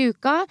 dager i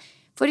uka,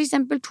 for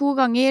eksempel 2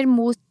 ganger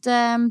mot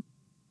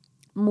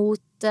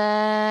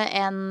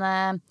en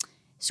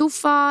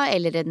sofa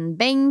eller en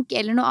benk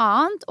eller noe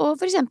annet,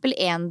 og for eksempel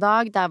 1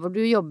 dag der hvor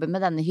du jobber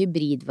med denne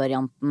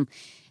hybridvarianten.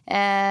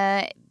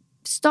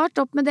 Start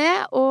opp med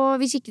det, og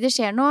hvis ikke det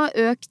skjer noe,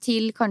 øk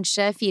til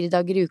kanskje 4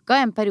 dager i uka,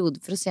 en periode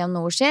for å se om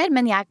noe skjer,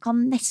 men jeg kan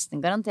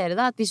nesten garantere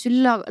deg at hvis du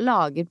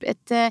lager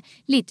et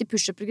lite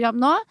push-up-program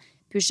nå,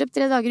 push-up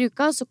 3 dager i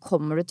uka, så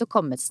kommer du til å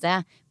komme et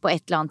sted på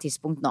et eller annet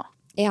tidspunkt nå.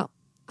 Ja,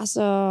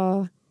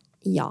 altså,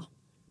 ja.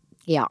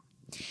 Ja.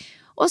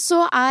 Og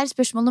så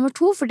spørsmål nummer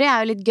 2, for det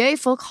jo litt gøy.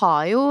 Folk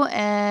har jo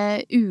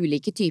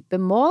ulike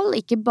typer mål,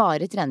 ikke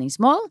bare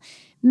treningsmål,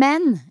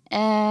 men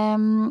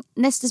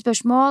neste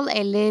spørsmål,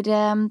 eller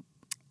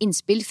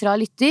innspill fra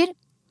lytter.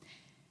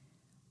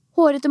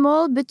 Hårete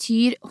mål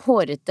betyr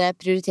hårete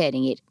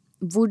prioriteringer.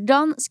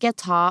 Hvordan skal jeg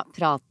ta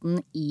praten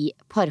i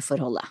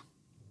parforholdet?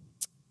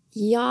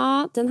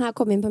 Ja, den her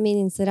kom inn på min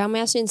Instagram,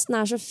 og jeg synes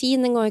den så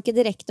fin. Den går jo ikke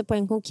direkte på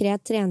en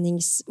konkret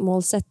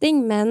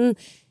treningsmålsetting, men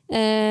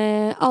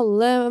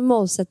alle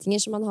målsettinger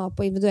som man har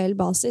på individuell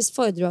basis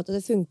fordrer at det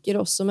funker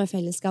også med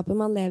fellesskapet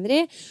man lever i,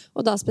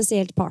 og da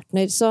spesielt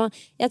partner. Så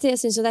jeg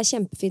synes jo det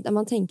kjempefint at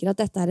man tenker at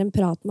dette en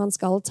prat man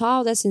skal ta,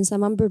 og det synes jeg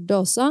man burde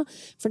også,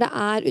 for det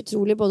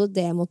utrolig både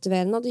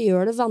demotiverende, og det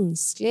gjør det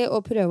vanskelig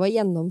å prøve å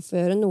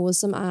gjennomføre noe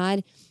som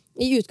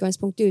i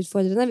utgangspunktet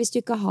utfordrende hvis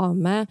du ikke har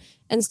med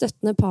en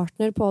støttende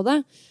partner på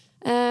det.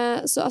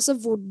 Så altså,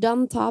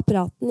 hvordan ta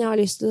praten? Jeg har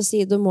lyst til å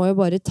si du må jo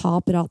bare ta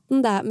praten,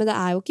 men det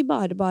jo ikke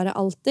bare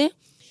alltid,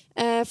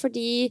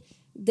 fordi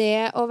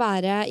det å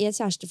være i et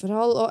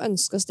kjæresteforhold og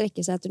ønske å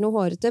strekke seg etter noe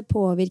hårete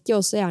påvirker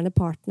også gjerne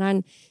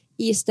partneren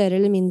i større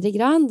eller mindre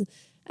grad,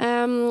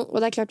 og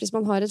det klart hvis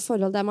man har et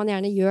forhold der man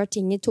gjerne gjør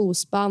ting i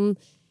tospann,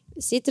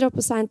 sitter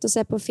oppe sent og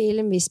ser på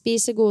film, vi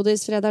spiser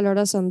godis fredag,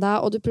 lørdag,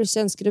 søndag, og du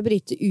plutselig ønsker å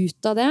bryte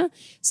ut av det,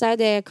 så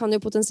det kan jo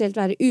potensielt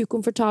være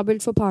ukomfortabelt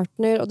for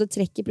partner, og det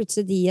trekker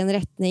plutselig de i en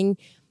retning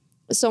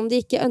som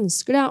de ikke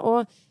ønsker det.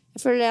 Og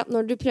jeg føler at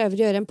når du prøver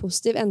å gjøre en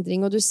positiv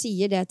endring, og du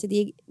sier det til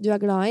de du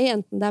glad i,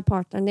 enten det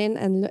partneren din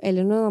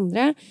eller noen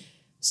andre,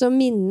 så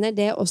minner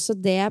det også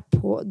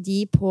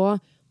på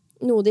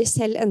noe de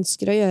selv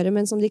ønsker å gjøre,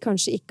 men som de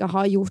kanskje ikke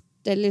har gjort,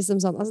 eller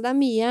liksom sånn. Altså det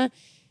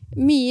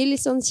mye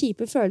litt sånn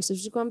kjipe følelser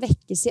som kan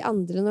vekkes i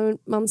andre når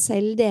man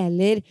selv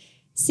deler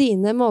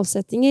sine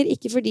målsettinger,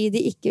 ikke fordi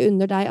de ikke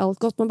unner deg alt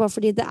godt, men bare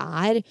fordi det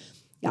er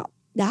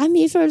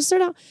mye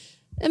følelser da.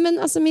 Men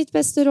altså mitt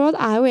beste råd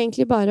er jo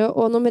egentlig bare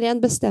å nummer 1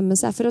 bestemme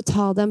seg for å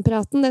ta den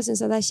praten. Det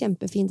synes jeg det er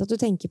kjempefint at du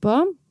tenker på.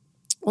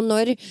 Og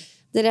når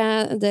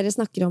dere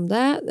snakker om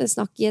det,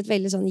 snakk i et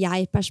veldig sånn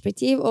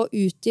jeg-perspektiv, og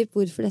utdyp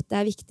hvorfor dette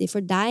er viktig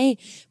for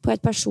deg på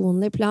et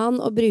personlig plan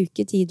å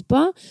bruke tid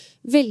på.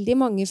 Veldig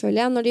mange,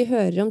 føler jeg, når de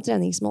hører om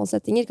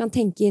treningsmålsettinger, kan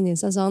tenke inn i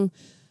seg sånn,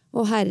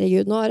 å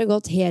herregud, nå har det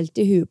gått helt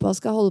i huet på,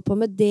 skal holde på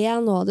med det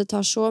nå, det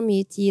tar så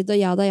mye tid, og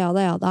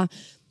jada.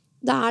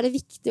 Da er det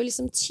viktig å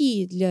liksom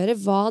tydeliggjøre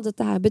hva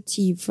dette her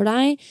betyr for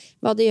deg,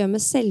 hva det gjør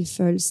med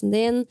selvfølelsen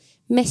din,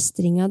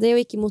 mestringen din,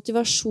 og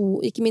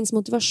ikke minst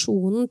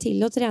motivasjonen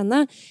til å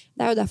trene.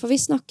 Det er jo derfor vi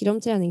snakker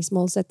om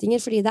treningsmålsettinger,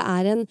 fordi det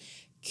er en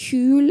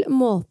kul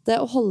måte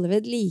å holde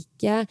ved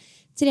like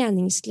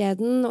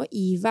treningsgleden og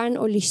iveren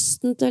og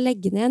lysten til å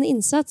legge ned en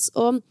innsats.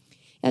 Og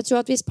jeg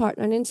tror at hvis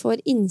partneren din får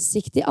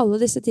innsikt i alle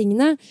disse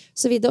tingene,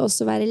 så vil det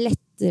også være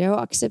lettere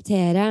å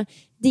akseptere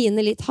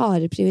dine litt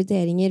harde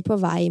prioriteringer på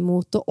vei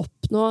mot å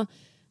oppnå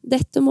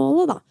dette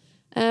målet da.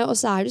 Og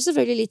så er det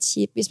selvfølgelig litt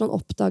kjipt hvis man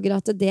oppdager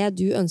at det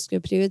du ønsker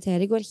å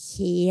prioritere går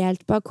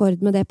helt på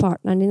akkord med det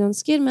partneren din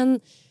ønsker, men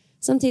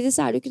samtidig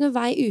så er det jo ikke noe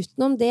vei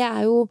utenom. Det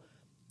er jo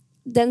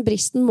den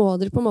bristen må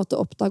dere på en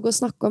måte oppdage og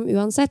snakke om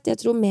uansett.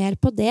 Jeg tror mer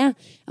på det,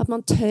 at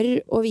man tør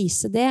å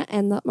vise det,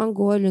 enn at man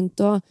går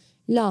rundt og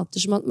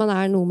later som at man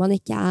er noe man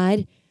ikke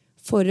er,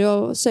 for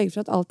å sørge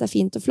for at alt er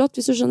fint og flott,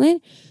 hvis du skjønner.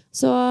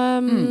 Så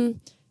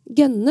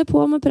gønne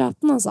på med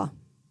praten, altså.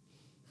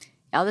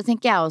 Ja, det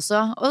tenker jeg også.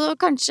 Og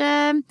kanskje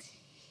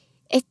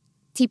et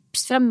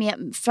tips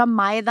fra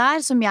meg der,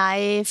 som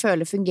jeg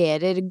føler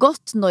fungerer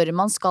godt når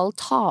man skal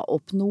ta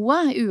opp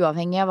noe,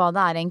 uavhengig av hva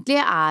det er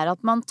egentlig, er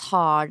at man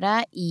tar det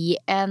i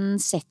en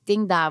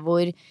setting der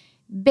hvor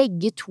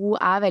begge to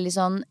er veldig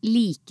sånn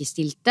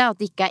likestilte, at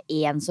det ikke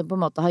er en som på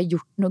en måte har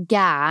gjort noe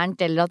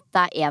gærent, eller at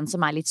det er en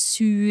som er litt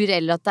sur,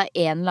 eller at det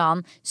er en eller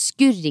annen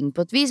skurring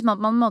på et vis, men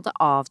at man på en måte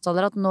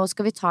avtaler at nå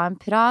skal vi ta en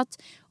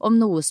prat om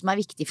noe som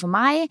er viktig for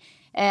meg,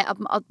 at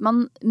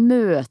man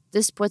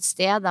møtes på et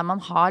sted der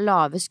man har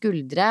lave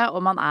skuldre,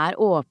 og man er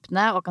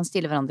åpne og kan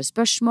stille hverandre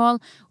spørsmål,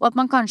 og at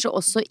man kanskje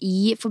også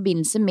i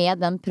forbindelse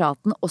med den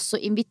praten også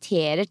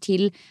inviterer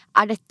til,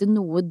 er dette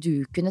noe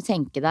du kunne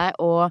tenke deg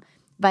å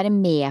være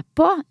med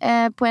på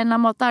en eller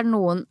annen måte?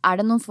 Er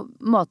det noen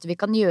måter vi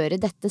kan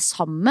gjøre dette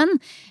sammen?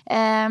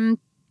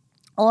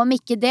 Og om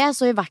ikke det,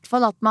 så i hvert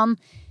fall at man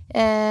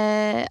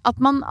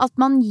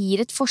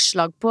gir et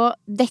forslag på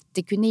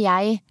dette kunne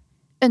jeg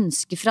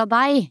ønske fra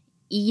deg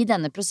i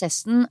denne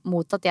prosessen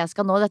mot at jeg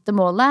skal nå dette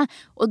målet,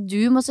 og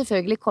du må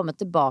selvfølgelig komme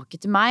tilbake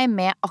til meg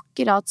med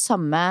akkurat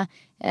samme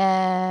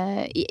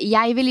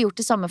jeg ville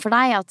gjort det samme for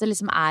deg, at det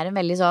liksom er en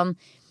veldig sånn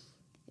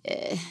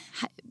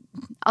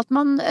at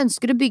man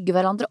ønsker å bygge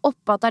hverandre opp,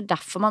 at det er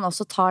derfor man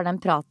også tar den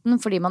praten,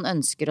 fordi man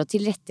ønsker å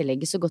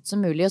tilrettelegge så godt som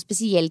mulig, og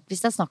spesielt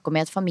hvis det er snakk om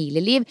et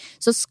familieliv,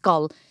 så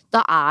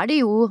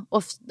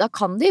da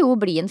kan det jo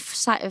bli en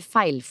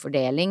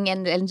feilfordeling,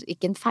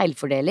 ikke en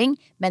feilfordeling,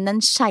 men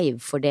en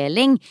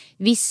skjevfordeling,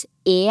 hvis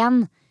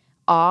en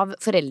av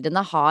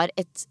foreldrene har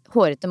et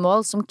hårete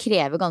mål som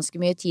krever ganske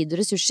mye tid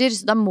og ressurser,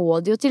 så da må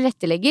det jo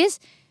tilrettelegges,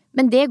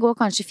 men det går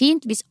kanskje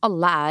fint hvis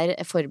alle er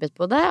forberedt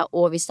på det,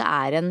 og hvis det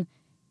er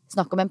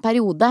snakk om en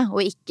periode,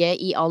 og ikke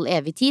i all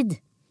evig tid.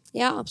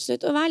 Ja,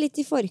 absolutt. Og vær litt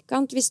i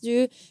forkant hvis du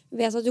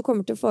vet at du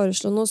kommer til å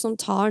foreslå noe som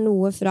tar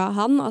noe fra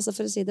han, altså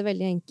for å si det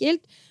veldig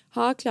enkelt.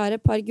 Ha klare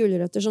et par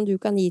gulrøtter som du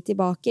kan gi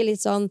tilbake.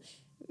 Litt sånn,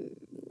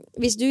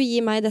 hvis du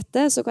gir meg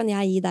dette, så kan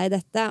jeg gi deg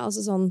dette.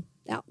 Altså sånn,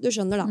 ja, du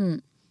skjønner da.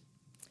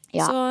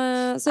 Ja.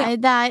 Så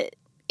ja.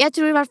 Jeg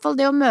tror i hvert fall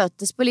det å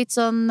møtes på litt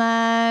sånn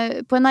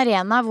på en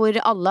arena hvor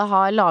alle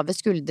har lave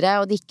skuldre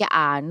og det ikke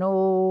er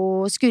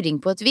noe skurring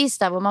på et vis,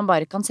 der hvor man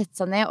bare kan sette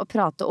seg ned og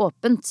prate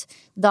åpent,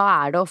 da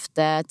er det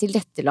ofte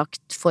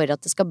tilrettelagt for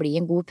at det skal bli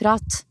en god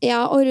prat.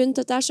 Ja, og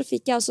rundt dette her så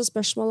fikk jeg også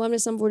spørsmål om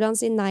liksom, hvordan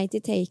si nei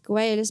til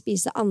takeaway eller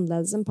spise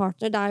annerledes enn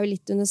partner. Det er jo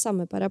litt under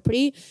samme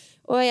paraply,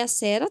 og jeg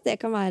ser at det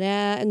kan være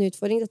en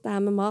utfordring, dette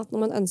her med mat,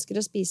 når man ønsker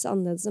å spise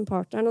annerledes enn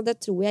partneren, og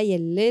det tror jeg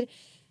gjelder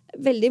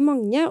veldig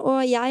mange,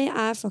 og jeg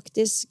er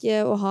faktisk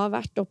og har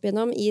vært opp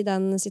igjennom i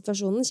den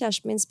situasjonen.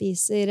 Kjæresten min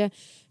spiser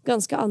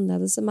ganske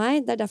annerledes enn meg.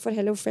 Det er derfor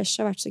Hello Fresh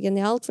har vært så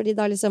genialt, fordi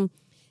da liksom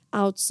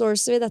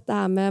outsourcer vi dette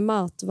her med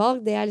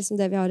matvalg. Det er liksom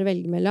det vi har å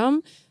velge mellom.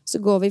 Så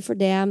går vi for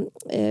det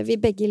vi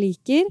begge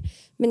liker.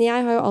 Men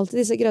jeg har jo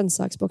alltid disse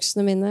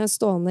grønnsaksboksene mine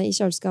stående i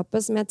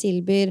kjøleskapet, som jeg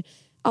tilbyr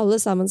alle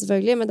sammen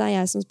selvfølgelig, men det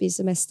er jeg som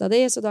spiser mest av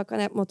de, så da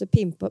kan jeg på en måte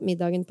pimpe opp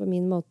middagen på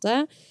min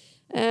måte.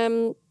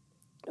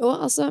 Og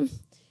altså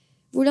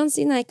hvordan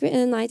si nei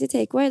til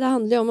takeaway? Det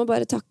handler jo om å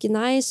bare takke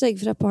nei, sørge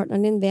for at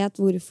partneren din vet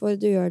hvorfor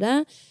du gjør det.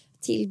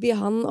 tilby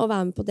han å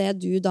være med på det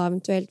du da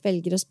eventuelt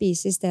velger å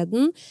spise I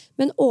stedet,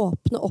 men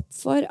åpne opp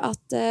for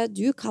at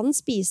du kan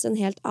spise en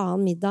helt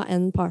annen middag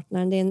enn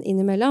partneren din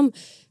innimellom.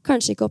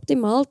 Kanskje ikke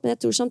optimalt, men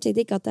jeg tror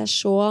samtidig ikke at det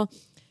så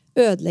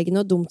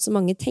ødeleggende og dumt som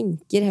mange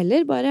tenker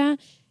heller. Bare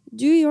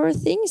do your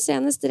thing.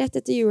 Senest rett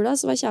etter jula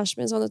så var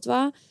kjæresten min sånn, vet du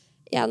hva?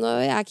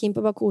 Jeg keen på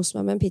å bare kose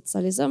meg med en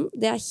pizza, liksom.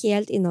 Det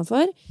helt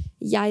innenfor.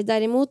 Jeg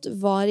derimot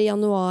var I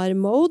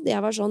januar-mode.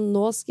 Jeg var sånn,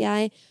 nå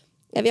skal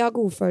jeg vil ha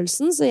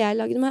godfølelsen, så jeg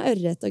lagde meg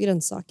ørret og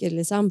grønnsaker,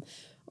 liksom.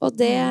 Og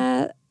det,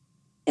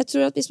 jeg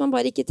tror at hvis man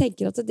bare ikke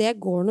tenker at det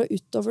går noe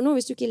utover noe,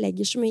 hvis du ikke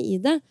legger så mye I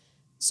det,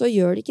 så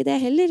gjør det ikke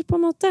det heller, på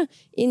en måte.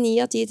 I 9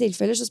 av 10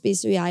 tilfeller så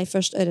spiser jo jeg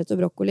først ørret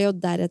og brokkoli,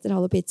 og deretter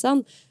halve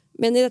pizzaen.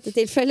 Men I dette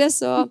tilfellet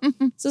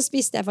så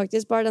spiste jeg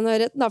faktisk bare den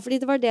ørreten, da, fordi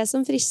det var det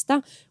som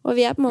fristet. Og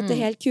vi på en måte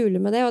helt kule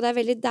med det, og det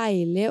veldig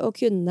deilig å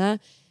kunne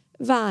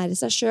være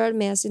seg selv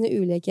med sine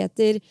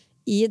ulikheter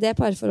I det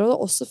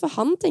parforholdet. Også for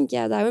han, tenker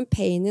jeg, det jo en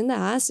pain in the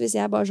ass hvis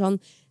jeg bare sånn,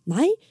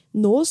 nei,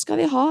 nå skal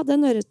vi ha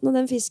den ørreten og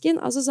den fisken.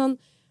 Altså sånn,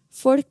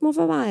 folk må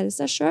få være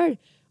seg selv.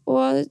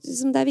 Og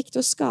liksom, det viktig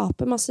å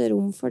skape masse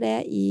rom for det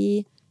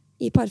I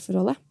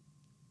parforholdet.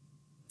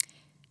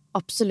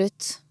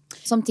 Absolutt.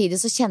 Samtidig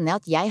så kjenner jeg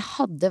at jeg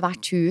hadde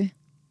vært hun.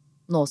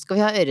 Nå skal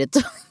vi ha ørret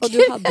og du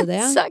hadde det,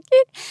 ja?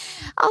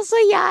 Altså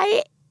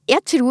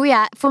jeg tror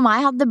for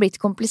meg hadde det blitt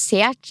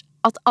komplisert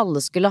at alle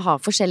skulle ha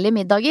forskjellige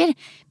middager.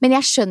 Men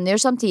jeg skjønner jo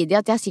samtidig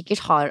at jeg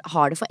sikkert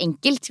har det for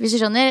enkelt, hvis du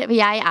skjønner.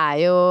 Jeg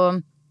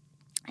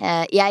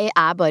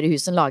bare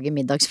hun som lager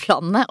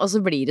middagsplanene, og så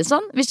blir det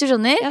sånn, hvis du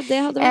skjønner. Ja, det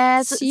hadde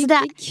vært sykt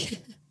digg.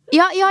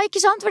 Ja, ikke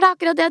sant? For det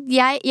akkurat det at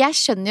jeg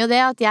skjønner jo det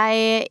at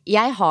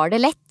jeg har det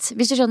lett,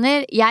 hvis du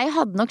skjønner. Jeg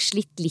hadde nok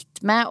slitt litt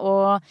med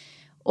å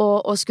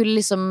skulle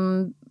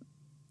liksom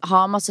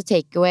ha masse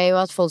takeaway,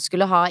 og at folk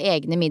skulle ha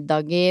egne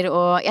middager,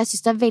 og jeg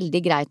synes det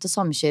veldig greit å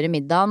samkjøre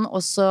middagen,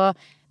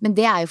 men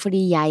det jo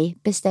fordi jeg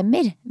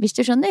bestemmer, hvis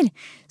du skjønner.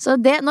 Så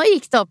nå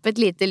gikk det opp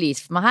et lite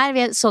lys for meg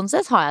her. Sånn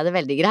sett har jeg det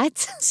veldig greit.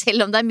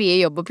 Selv om det mye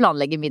jobb å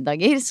planlegge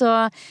middager,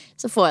 så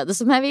får jeg det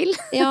som jeg vil.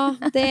 Ja,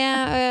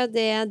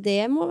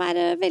 det må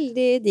være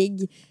veldig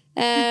digg.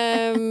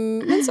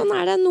 Men sånn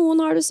det.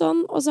 Noen har det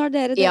sånn, og så har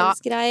dere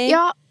deres greier.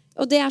 Ja.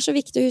 Og det så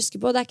viktig å huske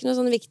på. Det ikke noe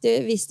sånn viktig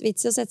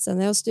vits å sette seg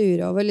ned og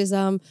sture over,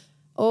 liksom,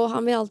 og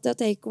han vil alltid ha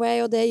takeaway,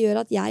 og det gjør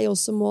at jeg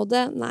også må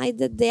det. Nei,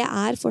 det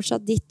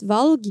fortsatt ditt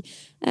valg.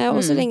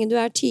 Og så lenge du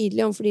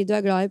tydelig om fordi du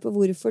glad I på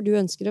hvorfor du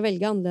ønsker å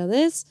velge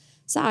annerledes,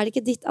 så det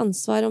ikke ditt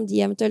ansvar om de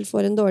eventuelt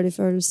får en dårlig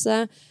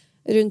følelse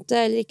rundt det,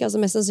 eller ikke.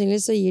 Altså mest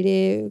sannsynlig så gir de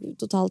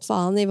totalt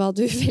faen I hva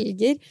du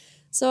velger.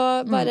 Så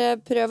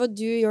bare prøv å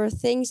do your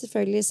thing,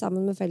 selvfølgelig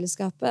sammen med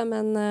fellesskapet,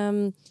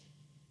 men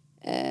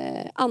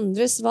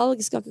andres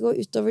valg skal ikke gå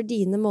utover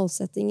dine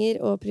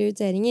målsettinger og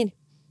prioriteringer.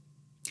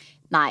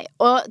 Nei,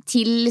 og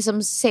til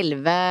liksom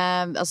selve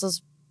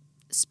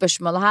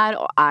spørsmålet her,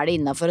 det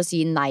innenfor å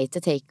si nei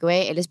til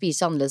takeaway eller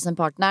spise annerledes enn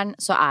partneren,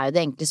 så jo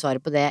det enkle svaret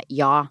på det,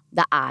 ja,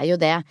 det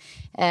jo det.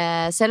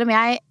 Selv om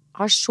jeg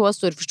har så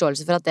stor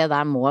forståelse for at det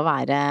der må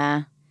være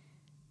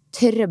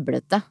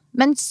trøblete.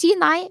 Men si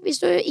nei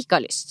hvis du ikke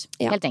har lyst,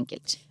 helt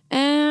enkelt.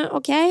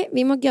 Ok,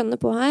 vi må gønne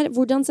på her.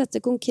 Hvordan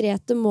sette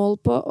konkrete mål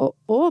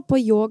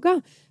på yoga?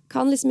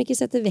 Kan liksom ikke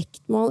sette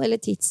vektmål eller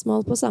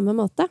tidsmål på samme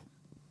måte?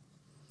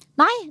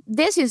 Nei,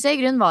 det synes jeg I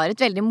grunnen var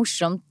et veldig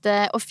morsomt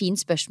og fint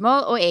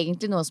spørsmål, og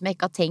egentlig noe som jeg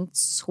ikke har tenkt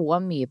så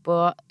mye på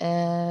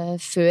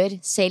før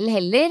selv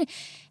heller.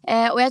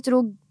 Og jeg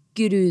tror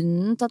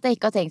grunnen til at jeg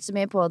ikke har tenkt så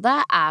mye på det,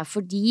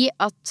 fordi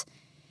at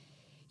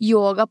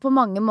yoga på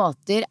mange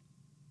måter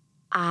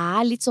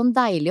litt sånn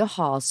deilig å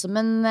ha som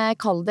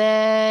kall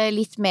det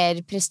litt mer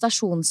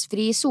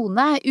prestasjonsfri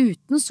zone,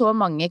 uten så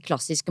mange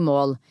klassiske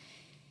mål.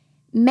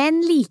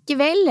 Men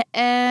likevel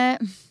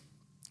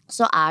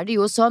så det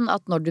jo sånn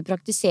at når du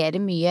praktiserer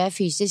mye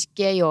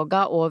fysisk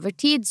yoga over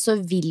tid, så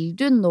vil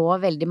du nå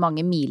veldig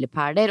mange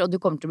milepæler, og du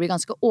kommer til å bli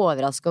ganske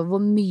overrasket over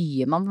hvor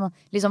mye man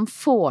liksom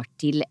får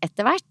til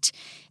etter hvert.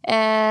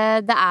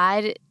 Det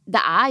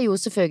jo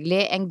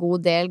selvfølgelig en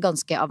god del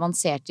ganske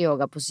avanserte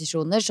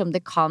yogaposisjoner som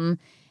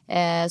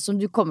som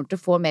du kommer til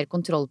å få mer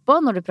kontroll på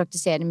når du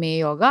praktiserer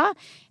mye yoga,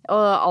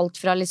 og alt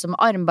fra liksom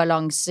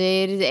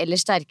armbalanser eller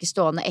sterke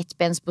stående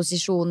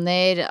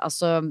ettbensposisjoner,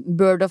 altså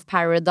Bird of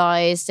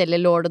Paradise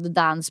eller Lord of the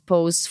Dance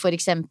Pose for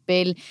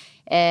eksempel,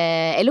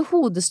 eller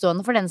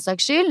hodestående for den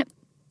saks skyld,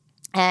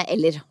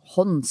 eller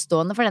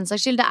håndstående for den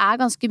saks skyld. Det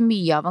ganske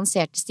mye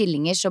avanserte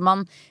stillinger som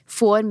man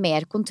får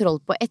mer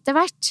kontroll på etter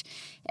hvert.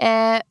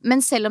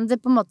 Men selv om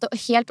det på en måte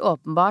helt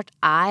åpenbart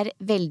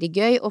veldig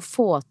gøy å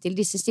få til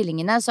disse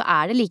stillingene, så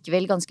det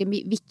likevel ganske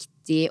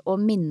viktig å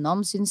minne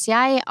om, synes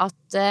jeg,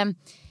 at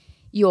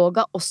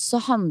yoga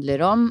også handler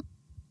om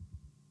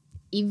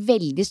I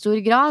veldig stor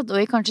grad,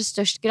 og I kanskje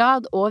størst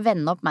grad, å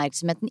vende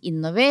oppmerksomheten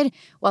innover,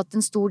 og at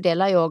en stor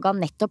del av yoga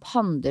nettopp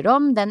handler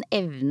om den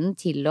evnen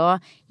til å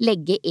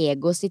legge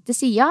egoet sitt til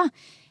siden,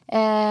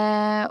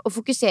 og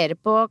fokusere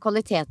på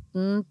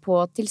kvaliteten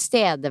på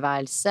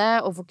tilstedeværelse,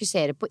 og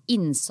fokusere på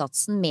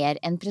innsatsen mer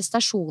enn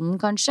prestasjonen,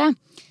 kanskje.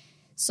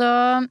 Så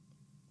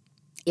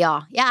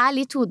Ja, jeg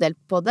litt todelt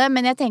på det,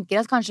 men jeg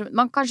tenker at kanskje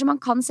man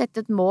kan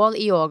sette et mål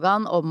I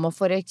yogaen om å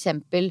for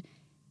eksempel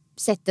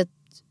sette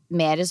et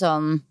mer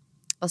sånn,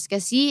 hva skal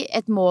jeg si,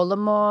 et mål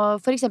om å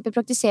for eksempel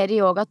praktisere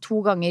yoga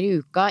 2 ganger I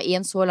uka I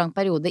en så lang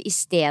periode, I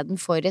stedet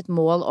for et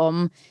mål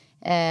om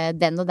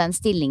den og den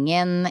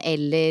stillingen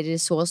eller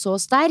så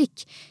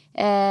sterk.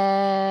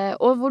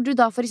 Og hvor du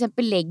da for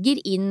eksempel legger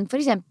inn for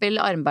eksempel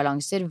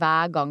armbalanser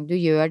hver gang du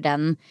gjør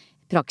den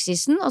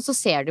praksisen, og så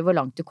ser du hvor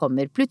langt du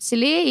kommer.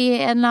 Plutselig, I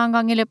en eller annen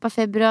gang I løpet av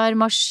februar,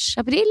 mars,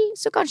 april,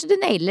 så kanskje du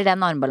nailer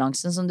den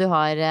armbalansen som du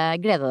har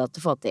gledet deg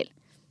til å få til.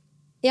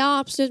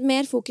 Ja, absolutt.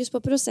 Mer fokus på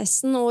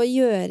prosessen og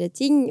gjøre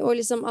ting, og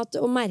liksom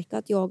å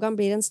merke at yogaen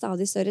blir en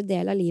stadig større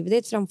del av livet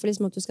ditt, fremfor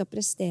liksom at du skal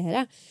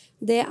prestere.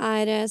 Det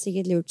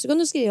sikkert lurt. Så kan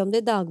du skrive om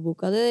det I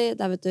dagboka di,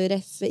 der vet du,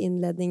 ref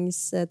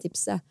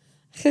innledningstipset.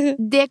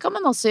 Det kan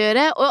man også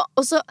gjøre,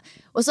 og så,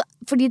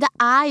 fordi det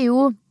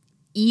jo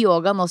I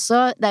yogaen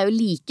også, det jo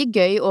like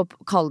gøy å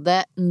kalle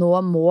det nå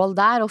mål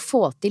der, og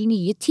få til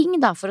nye ting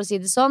da, for å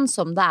si det sånn,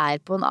 som det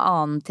på en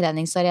annen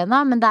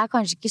treningsarena, men det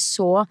kanskje ikke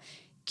så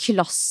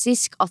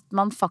klassisk at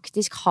man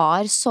faktisk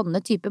har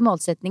sånne type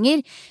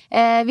målsetninger.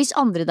 Hvis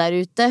andre der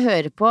ute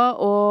hører på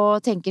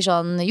og tenker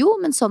sånn, jo,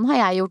 men sånn har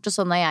jeg gjort, og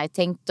sånn har jeg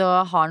tenkt,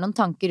 og har noen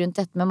tanker rundt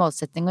dette med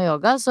målsetning og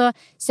yoga, så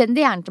send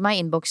det gjerne til meg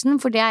I innboksen,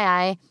 for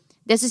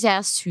det synes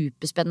jeg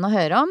superspennende å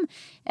høre om.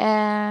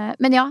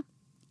 Men ja,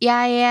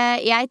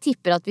 jeg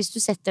tipper at hvis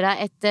du setter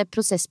deg et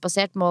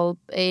prosessbasert mål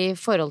I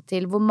forhold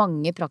til hvor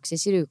mange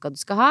praksiser I uka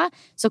du skal ha,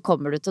 så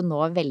kommer du til å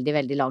nå veldig,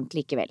 veldig langt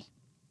likevel.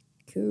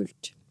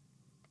 Kult.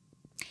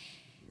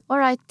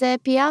 Alright,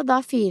 Pia,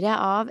 da fyrer jeg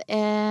av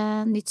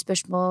nytt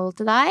spørsmål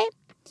til deg.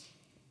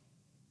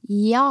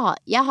 Ja,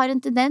 jeg har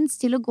en tendens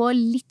til å gå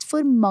litt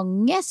for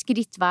mange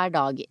skritt hver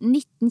dag.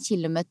 19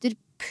 kilometer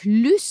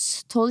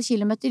pluss 12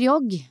 kilometer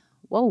jogg.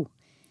 Wow.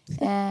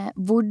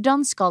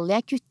 Hvordan skal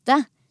jeg kutte?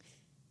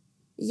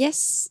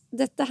 Yes,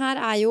 dette her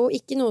jo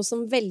ikke noe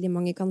som veldig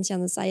mange kan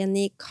kjenne seg igjen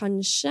I,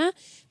 kanskje,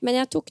 men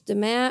jeg tok det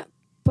med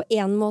på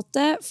en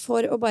måte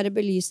for å bare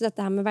belyse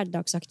dette her med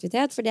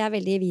hverdagsaktivitet, for det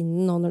veldig I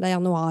vinden nå når det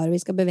januar og vi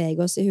skal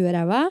bevege oss I huet og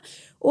ræva,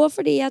 og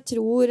fordi jeg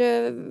tror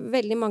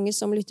veldig mange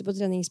som lytter på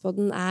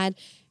treningspodden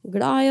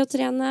glad I å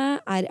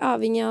trene,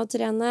 avhengig av å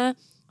trene,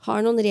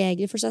 har noen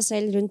regler for seg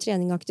selv rundt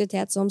trening og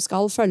aktivitet som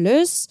skal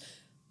følges,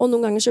 og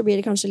noen ganger så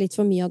blir det kanskje litt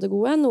for mye av det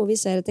gode, noe vi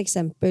ser et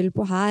eksempel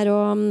på her,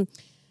 og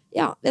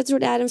ja, jeg tror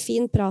det en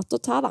fin prat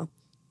å ta da.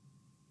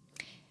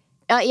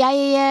 Ja,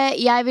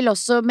 jeg vil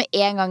også med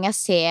en gang jeg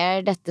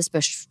ser dette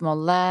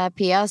spørsmålet,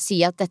 Pia, si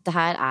at dette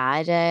her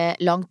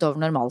langt over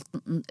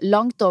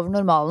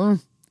normalen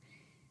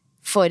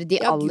for de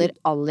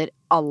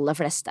aller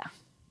fleste.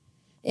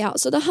 Ja,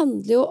 så det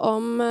handler jo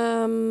om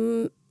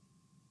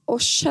å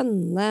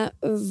skjønne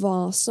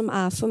hva som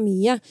for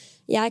mye.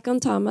 Jeg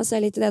kan ta meg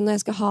selv litt I det når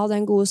jeg skal ha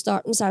den gode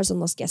starten, så det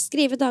sånn, nå skal jeg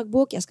skrive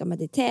dagbok, jeg skal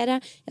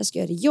meditere, jeg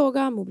skal gjøre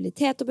yoga,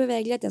 mobilitet og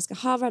bevegelighet, jeg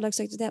skal ha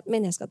hverdagsaktiviteten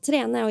min, jeg skal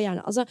trene, og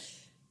gjerne,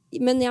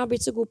 men jeg har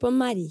blitt så god på å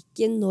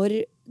merke når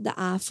det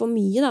for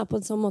mye da, på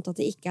en sånn måte at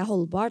det ikke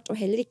holdbart, og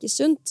heller ikke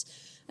sunt.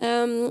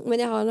 Men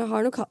jeg har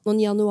nok hatt noen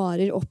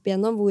januarer opp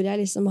igjennom, hvor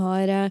jeg liksom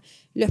har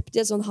løpt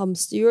I et sånn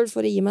hamsterhjul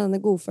for å gi meg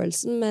denne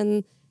godfølelsen,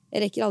 men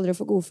jeg rekker aldri å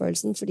få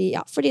godfølelsen,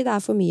 fordi det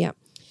for mye.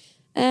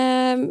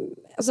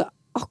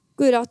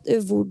 Akkurat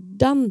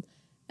hvordan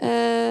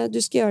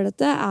du skal gjøre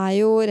dette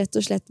jo rett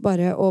og slett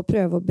bare å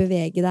prøve å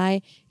bevege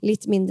deg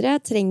litt mindre.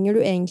 Trenger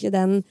du egentlig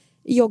den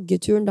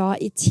joggeturen da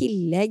I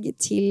tillegg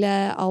til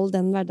all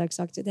den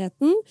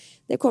hverdagsaktiviteten?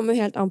 Det kommer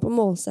jo helt an på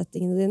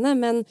målsettingene dine,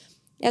 men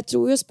jeg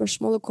tror jo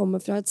spørsmålet kommer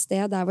fra et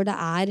sted der hvor det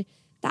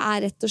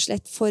rett og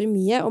slett for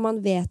mye, og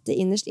man vet det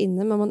innerst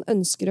inne, men man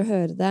ønsker å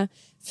høre det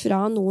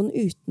fra noen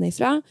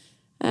utenifra.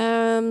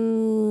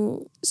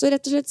 Så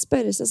rett og slett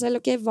spørre seg selv,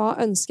 ok, hva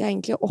ønsker jeg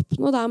egentlig å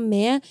oppnå da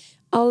med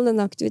all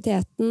denne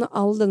aktiviteten,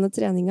 all denne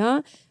treninga?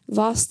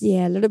 Hva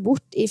stjeler det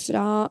bort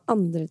ifra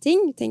andre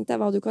ting? Tenk deg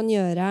hva du kan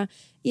gjøre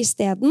I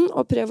stedet,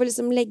 og prøv å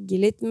liksom legge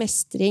litt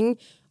mestring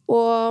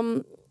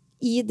og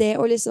I det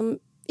å liksom,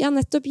 ja,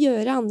 nettopp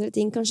gjøre andre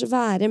ting, kanskje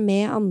være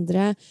med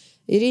andre,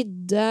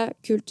 rydde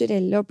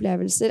kulturelle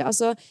opplevelser,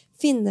 altså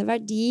finne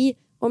verdi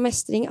og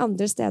mestring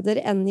andre steder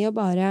enn I å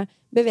bare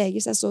bevege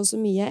seg så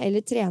mye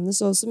eller trene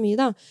så mye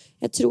da.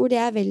 Jeg tror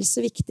det vel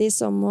så viktig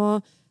som å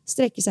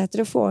strekke seg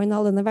etter å få inn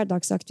all denne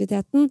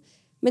hverdagsaktiviteten,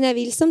 men jeg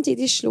vil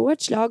samtidig slå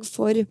et slag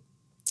for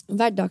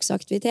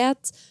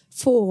hverdagsaktivitet,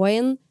 få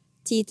inn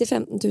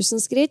 10-15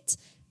 000 skritt,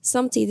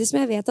 samtidig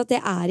som jeg vet at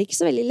det ikke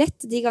så veldig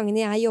lett de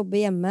gangene jeg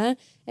jobber hjemme,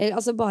 eller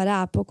altså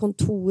bare på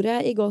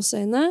kontoret I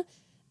gåseøyne,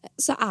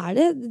 så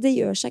det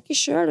gjør seg ikke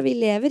selv, og vi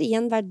lever I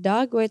en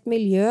hverdag og et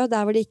miljø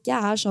der hvor det ikke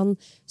sånn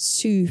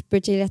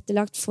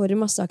supertilrettelagt for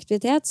masse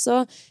aktivitet,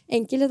 så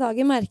enkelte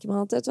dager merker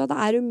man at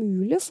det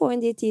umulig å få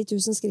inn de 10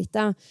 000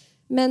 skrittene,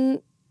 men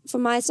for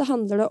meg så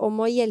handler det om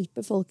å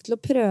hjelpe folk til å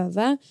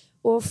prøve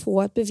å få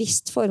et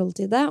bevisst forhold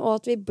til det,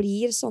 og at vi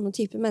blir sånne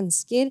type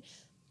mennesker,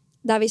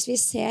 der hvis vi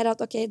ser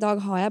at ok, I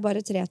dag har jeg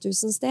bare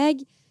 3000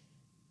 steg,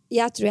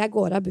 jeg tror jeg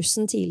går av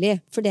bussen tidlig,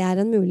 for det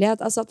en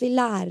mulighet. Altså at vi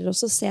lærer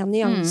oss å se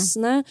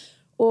nyansene,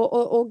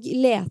 og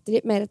leter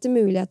litt mer etter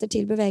muligheter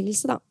til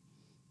bevegelse, da.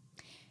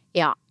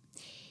 Ja.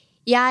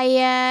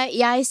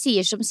 Jeg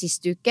sier som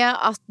sist uke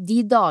at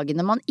de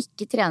dagene man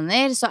ikke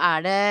trener, så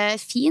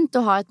det fint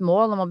å ha et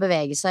mål om å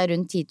bevege seg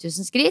rundt 10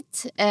 000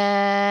 skritt.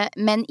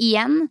 Men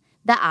igjen,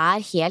 det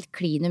helt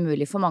klin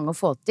umulig for mange å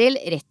få til,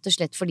 rett og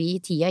slett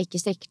fordi tida ikke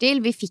strekker til.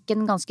 Vi fikk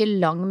en ganske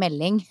lang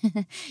melding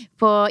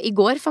i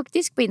går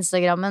faktisk på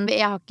Instagrammen.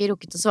 Jeg har ikke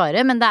rukket å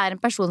svare, men det en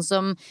person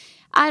som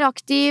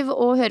aktiv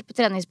og hører på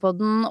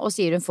treningspodden og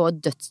sier hun får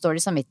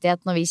dødsdårlig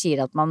samvittighet når vi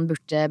sier at man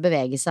burde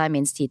bevege seg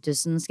minst 10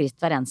 000 skritt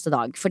hver eneste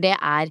dag. For det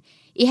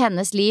i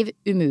hennes liv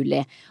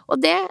umulig.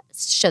 Og det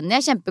skjønner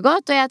jeg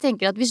kjempegodt, og jeg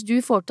tenker at hvis du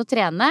får til å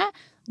trene,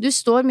 du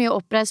står mye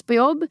oppreist på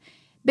jobb,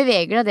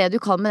 beveger deg det du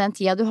kan med den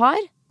tida du har,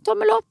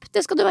 tommel opp,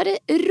 det skal du være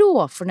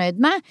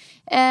råfornøyd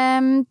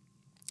med.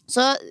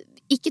 Så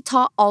ikke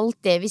ta alt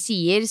det vi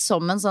sier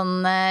som en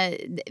sånn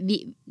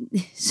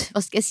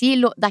hva skal jeg si,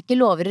 det ikke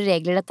lover og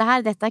regler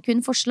dette kun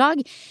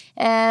forslag.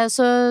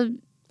 Så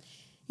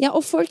ja,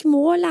 og folk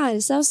må lære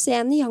seg å se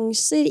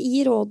nyanser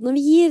i rådene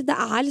vi gir. Det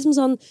liksom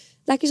sånn,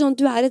 det ikke sånn at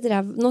du et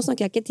ræv. Nå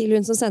snakker jeg ikke til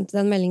hun som sendte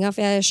den meldingen,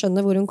 for jeg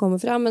skjønner hvor hun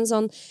kommer fra, men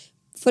sånn,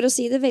 for å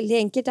si det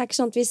veldig enkelt, det ikke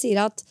sånn at vi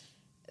sier at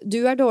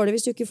du dårlig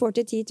hvis du ikke får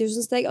til 10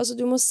 000 steg. Altså,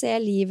 du må se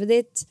livet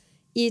ditt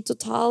i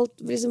totalt,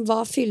 liksom,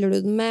 hva fyller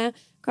du den med?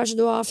 Kanskje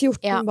du har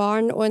 14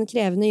 barn og en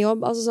krevende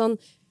jobb. Altså, sånn,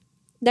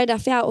 det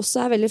derfor jeg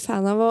også veldig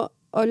fan av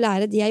å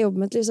lære de jeg jobber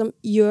med til liksom,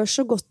 gjør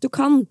så godt du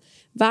kan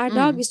hver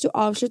dag. Hvis du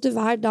avslutter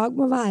hver dag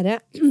med å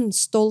være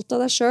stolt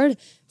av deg selv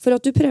for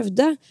at du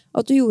prøvde,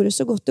 at du gjorde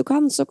så godt du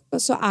kan, så det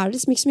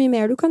liksom ikke så mye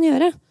mer du kan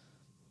gjøre.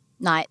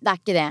 Nei, det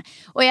ikke det.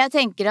 Og jeg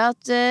tenker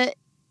at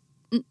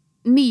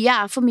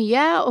mye for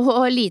mye,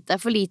 og lite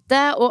for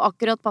lite, og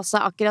akkurat passe,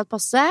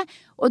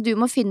 og du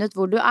må finne ut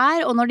hvor du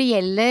og når det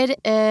gjelder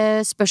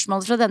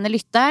spørsmål fra denne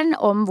lytteren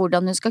om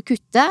hvordan hun skal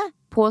kutte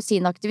på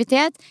sin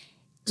aktivitet,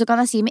 så kan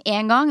jeg si med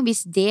en gang,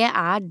 hvis det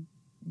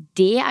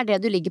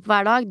det du ligger på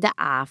hver dag, det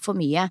for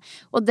mye.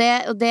 Og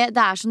det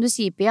som du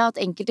sier, Pia,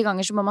 at enkelte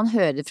ganger så må man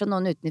høre det fra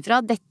noen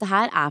utenifra, dette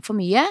her for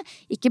mye,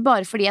 ikke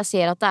bare fordi jeg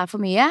ser at det for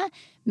mye,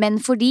 men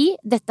fordi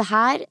dette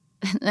her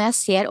når jeg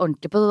ser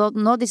ordentlig på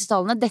nå, disse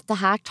tallene, dette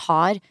her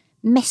tar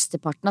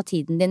mesteparten av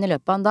tiden din i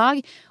løpet av en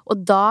dag,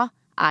 og da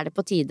det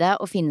på tide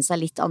å finne seg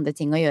litt andre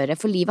ting å gjøre.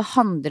 For livet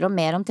handler om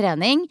mer om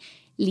trening,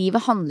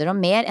 livet handler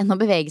om mer enn å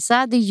bevege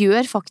seg, det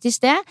gjør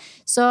faktisk det.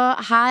 Så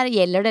her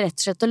gjelder det rett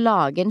og slett å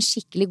lage en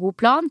skikkelig god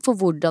plan for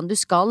hvordan du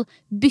skal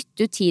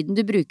bytte ut tiden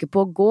du bruker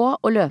på å gå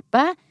og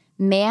løpe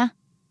med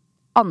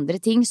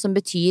andre ting som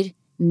betyr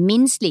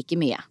minst like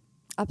mye.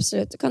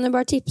 Absolutt. Kan jeg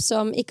bare tipse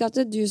om, ikke at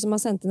du som har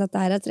sendt inn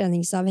dette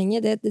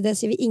treningsavhengig, det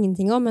sier vi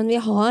ingenting om, men vi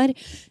har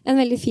en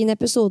veldig fin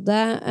episode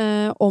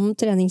om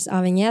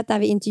treningsavhengighet,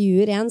 der vi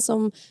intervjuer en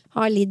som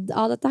har lidd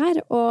av dette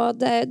her,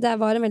 og det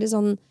var en veldig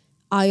sånn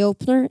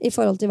eye-opener i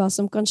forhold til hva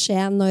som kan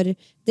skje når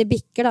det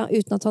bikker da,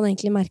 uten at han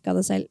egentlig merket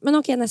det selv. Men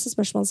ok, neste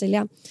spørsmål,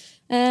 Silja.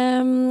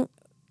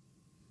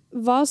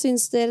 Hva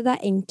synes dere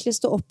det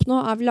enklest å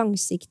oppnå av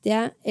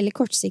langsiktige eller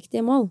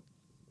kortsiktige mål?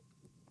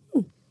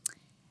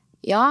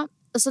 Ja,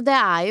 altså det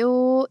jo,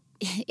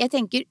 jeg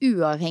tenker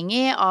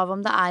uavhengig av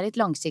om det et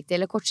langsiktig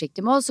eller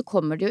kortsiktig mål, så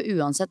kommer det jo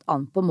uansett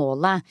an på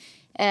målet.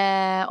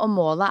 Og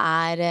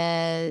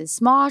målet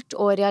smart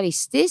og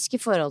realistisk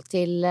i forhold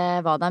til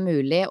hva det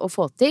mulig å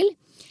få til.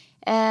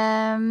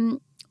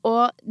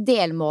 Og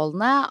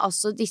delmålene,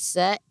 altså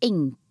disse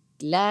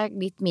enkle,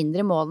 litt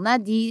mindre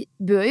målene, de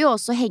bør jo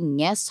også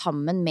henge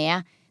sammen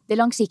med det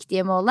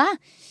langsiktige målet.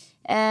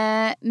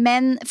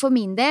 Men for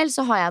min del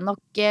så har jeg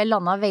nok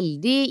landet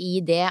veldig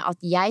i det at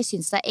jeg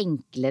synes det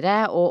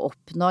enklere å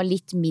oppnå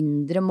litt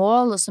mindre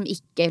mål som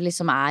ikke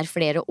liksom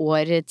flere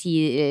år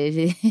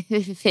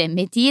frem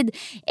i tid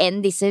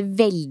enn disse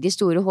veldig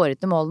store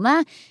hårete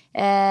målene,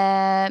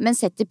 men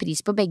setter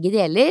pris på begge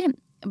deler.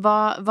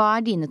 Hva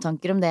dine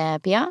tanker om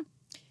det, Pia?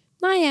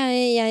 Nei,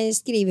 jeg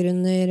skriver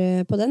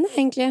under på den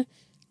egentlig.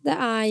 Det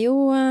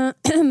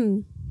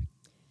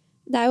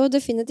jo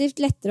definitivt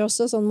lettere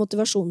også sånn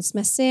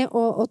motivasjonsmessig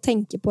å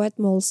tenke på et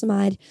mål som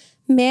mer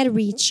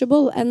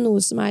reachable enn noe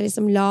som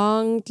liksom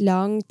langt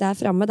der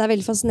fremme. Det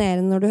veldig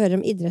fascinerende når du hører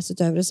om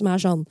idrettsutøvere som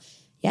sånn,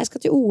 jeg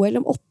skal til OL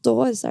om 8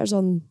 år, så det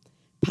sånn,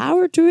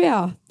 power to,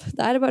 ja. Det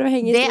det bare å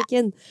henge i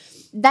strikken.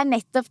 Det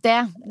nettopp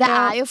det. Det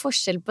jo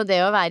forskjell på det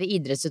å være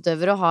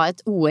idrettsutøver og ha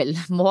et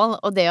OL-mål,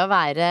 og det å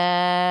være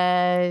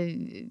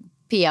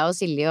Pia og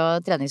Silje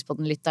og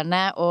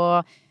treningspodden-lytterne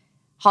og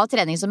ha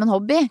trening som en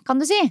hobby, kan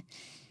du si.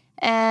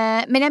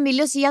 Men jeg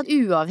vil jo si at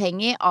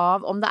uavhengig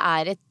av om det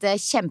et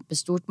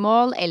kjempestort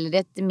mål eller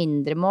et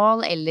mindre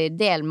mål eller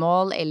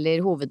delmål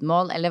eller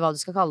hovedmål eller hva du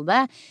skal kalle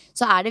det,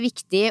 så det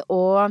viktig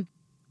å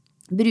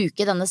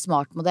bruke denne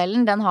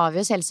SMART-modellen. Den har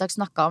vi jo selvsagt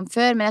snakket om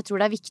før, men jeg tror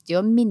det viktig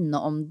å minne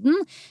om den.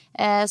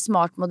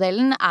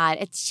 SMART-modellen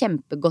et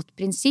kjempegodt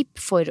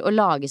prinsipp for å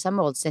lage seg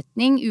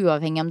målsetning,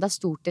 uavhengig om det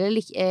stort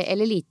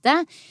eller lite.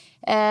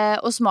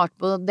 Og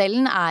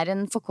SMART-modellen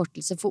en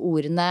forkortelse for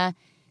ordene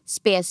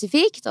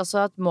Spesifikt, altså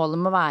at målet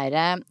må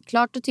være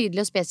klart og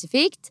tydelig og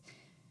spesifikt.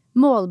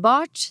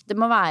 Målbart, det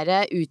må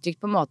være uttrykt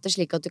på en måte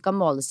slik at du kan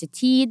måles i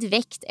tid,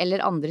 vekt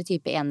eller andre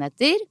typer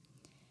enheter.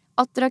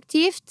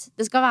 Attraktivt,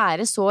 det skal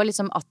være så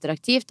liksom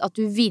attraktivt at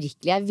du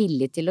virkelig er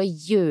villig til å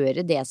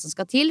gjøre det som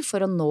skal til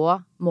for å nå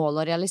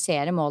målet og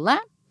realisere målet.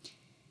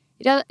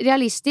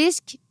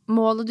 Realistisk,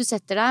 målet du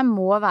setter deg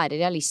må være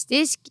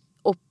realistisk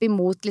opp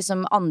imot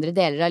liksom andre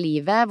deler av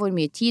livet, hvor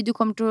mye tid du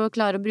kommer til å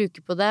klare å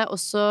bruke på det og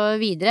så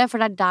videre,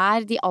 for det er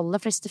der de aller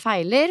fleste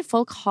feiler.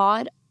 Folk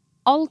har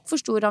alt for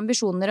store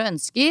ambisjoner og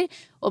ønsker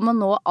om å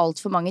nå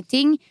alt for mange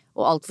ting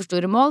og alt for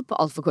store mål på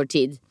alt for kort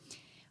tid.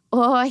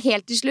 Og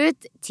helt til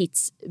slutt,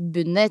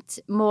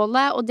 tidsbundet.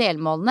 Målet og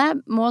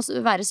delmålene må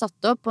være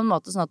satt opp på en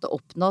måte sånn at det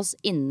oppnås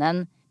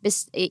innen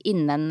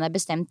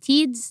bestemt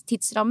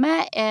tidsramme,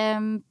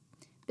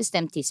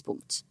 bestemt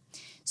tidspunkt.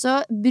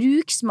 Så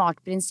bruk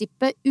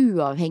smart-prinsippet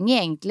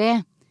uavhengig egentlig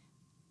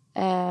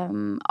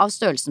av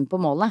størrelsen på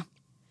målet.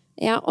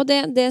 Ja, og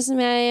det som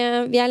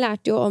jeg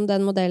lærte jo om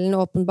den modellen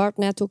åpenbart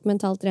når jeg tok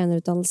mental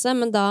trenerutdannelse,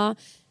 men da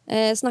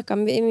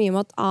snakket vi mye om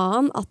at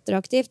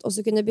attraktivt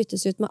også kunne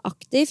byttes ut med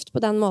aktivt, på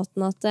den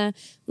måten at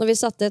når vi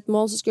satte et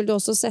mål, så skulle du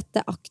også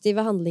sette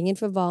aktive handlinger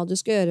for hva du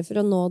skal gjøre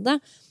for å nå det.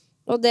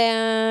 Og det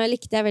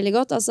likte jeg veldig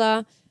godt. Altså,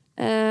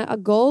 a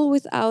goal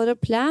without a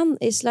plan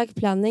is like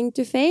planning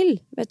to fail,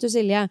 vet du,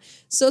 Silje.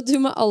 Så du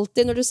må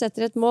alltid, når du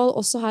setter et mål,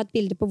 også ha et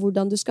bilde på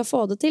hvordan du skal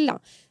få det til,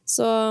 da.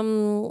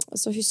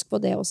 Så husk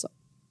på det også.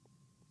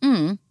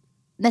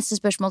 Neste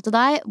spørsmål til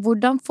deg.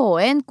 Hvordan få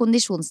inn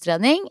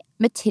kondisjonstrening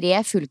med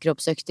 3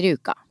 fullkroppsøkter i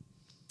uka?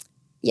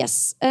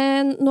 Yes.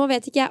 Nå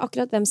vet ikke jeg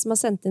akkurat hvem som har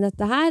sendt inn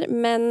dette her,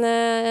 men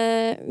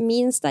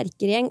min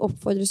sterkere gjeng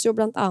oppfordres jo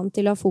blant annet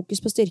til å ha fokus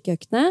på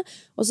styrkeøktene,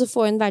 og så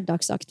få inn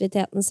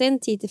hverdagsaktiviteten sin,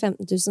 10 til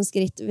 15 000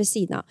 skritt ved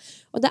siden av.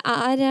 Og det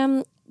er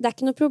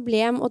ikke noe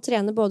problem å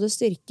trene både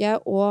styrke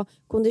og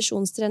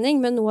kondisjonstrening,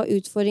 men noe av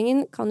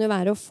utfordringen kan jo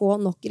være å få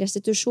nok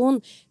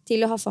restitusjon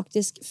til å ha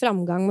faktisk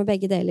framgang med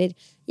begge deler.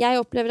 Jeg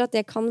opplever at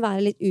det kan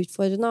være litt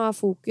utfordrende å ha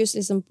fokus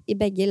liksom i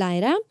begge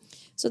leire,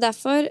 så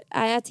derfor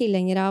er jeg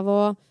tilhenger av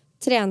å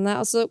trene,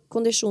 altså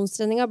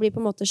kondisjonstreninga blir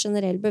på en måte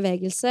generell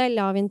bevegelse,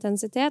 lav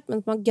intensitet, men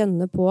man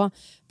gønner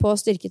på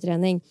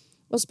styrketrening.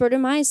 Og spør du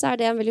meg, så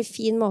er det en veldig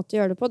fin måte å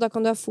gjøre det på. Da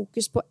kan du ha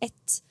fokus på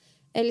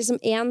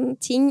en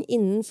ting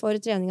innenfor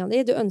treninga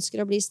di. Du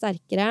ønsker å bli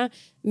sterkere,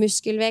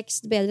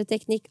 muskelvekst, bedre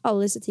teknikk,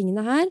 alle disse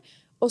tingene her.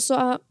 Og så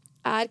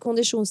er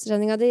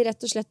kondisjonstreninga di rett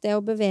og slett det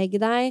å bevege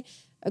deg,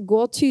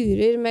 gå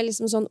turer med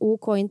liksom sånn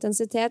OK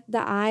intensitet.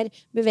 Det er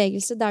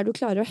bevegelse der du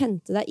klarer å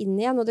hente deg inn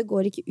igjen, og det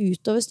går ikke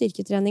utover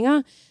styrketreninga.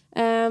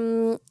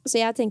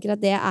 Så jeg tenker at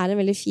det er en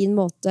veldig fin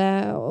måte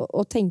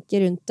å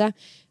tenke rundt det.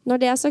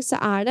 Når det er sagt, så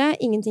er det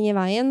ingenting i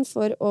veien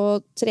for å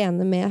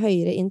trene med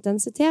høyere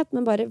intensitet,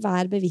 men bare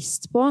vær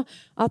bevisst på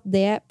at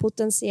det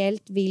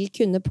potensielt vil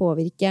kunne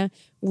påvirke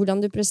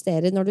hvordan du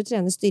presterer når du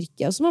trener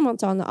styrke. Og så må man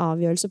ta en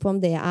avgjørelse på om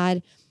det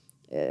er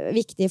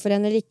viktig for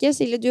en eller ikke.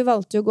 Silje, du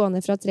valgte jo å gå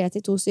ned fra 3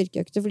 til 2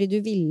 styrkeøkter fordi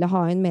du ville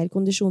ha en mer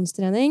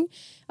kondisjonstrening.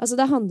 Altså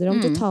det handler om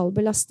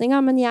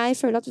totalbelastninga, men jeg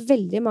føler at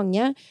veldig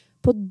mange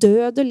på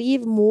død og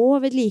liv må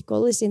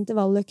vedlikeholde disse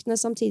intervalløktene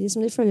samtidig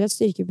som de følger et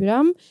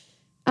styrkeprogram.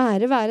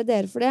 Ære være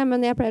dere for det,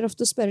 men jeg pleier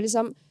ofte å spørre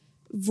liksom,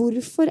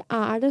 hvorfor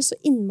er det så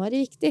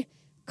innmari viktig?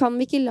 Kan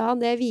vi ikke la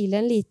det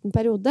hvile en liten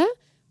periode,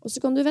 og så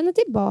kan du vende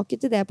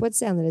tilbake til det på et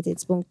senere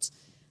tidspunkt.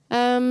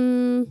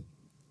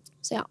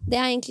 Så ja, det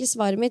er egentlig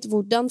svaret mitt.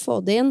 Hvordan få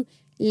det inn?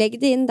 Legg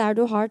det inn der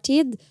du har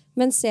tid,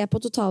 men se på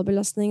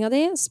totalbelastninga di.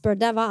 Spør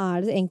deg, hva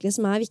er det egentlig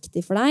som er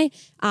viktig for deg?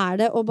 Er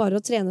det å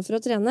bare trene for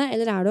å trene,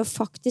 eller er det å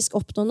faktisk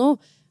oppnå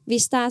noe?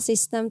 Hvis det er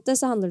sistnevnte,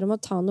 så handler det om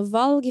å ta noe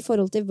valg i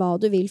forhold til hva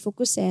du vil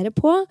fokusere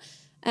på.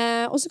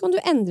 Og så kan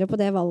du endre på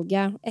det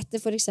valget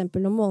etter for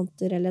eksempel noen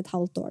måneder eller et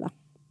halvt år da.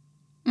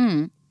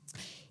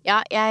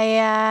 Ja, jeg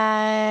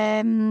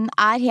er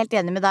helt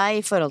enig med deg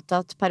i forhold til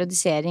at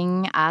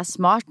periodisering er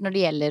smart når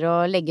det gjelder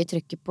å legge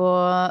trykket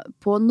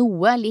på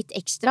noe litt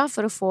ekstra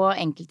for å få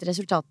enkelte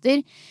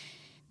resultater.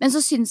 Men så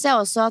synes jeg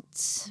også at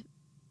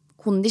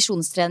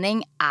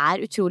kondisjonstrening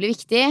er utrolig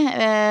viktig.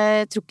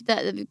 Jeg tror ikke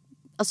det,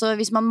 altså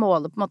hvis man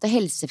måler på en måte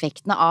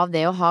helseeffektene av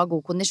det å ha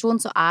god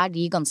kondisjon, så er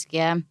de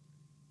ganske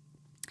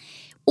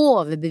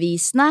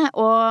overbevisende,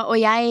 og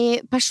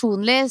jeg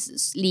personlig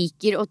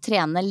liker å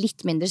trene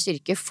litt mindre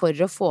styrke for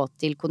å få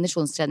til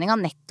kondisjonstreninga,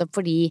 nettopp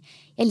fordi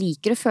jeg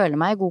liker å føle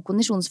meg i god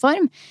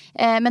kondisjonsform.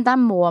 Men der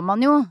må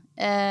man jo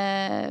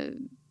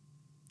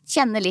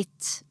kjenne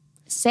litt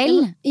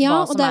selv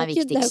hva som er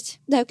viktigst.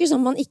 Det er jo ikke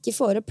sånn man ikke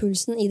får opp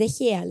pulsen i det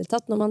hele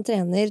tatt når man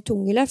trener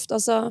tunge løft.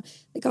 Altså,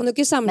 det kan jo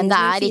ikke sammenlignes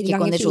med 4 ganger 4. Men det er ikke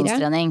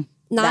kondisjonstrening.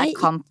 Nei, det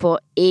kan på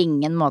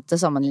ingen måte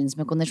sammenlignes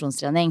med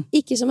kondisjonstrening.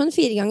 Ikke som en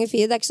 4 ganger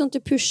 4. Det er ikke sånn at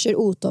du pusher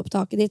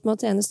OT-opptaket ditt med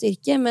å trene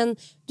styrke, men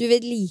du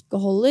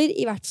vedlikeholder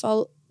i hvert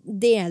fall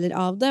deler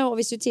av det. Og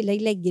hvis du i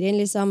tillegg legger inn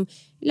liksom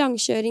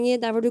langkjøringer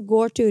der hvor du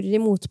går turer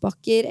i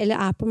motbakker eller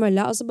er på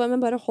mølla, altså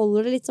men bare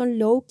holder det litt sånn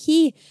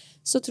low-key,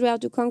 så tror jeg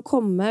at du kan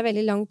komme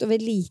veldig langt og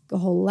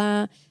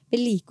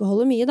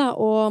vedlikeholde mye da,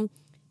 og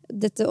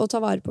dette å ta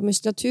vare på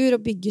muskulatur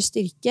og bygge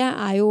styrke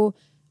jo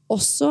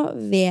også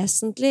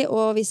vesentlig,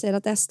 og vi ser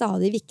at det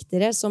stadig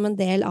viktigere som en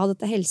del av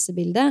dette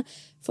helsebildet.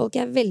 Folk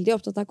veldig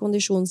opptatt av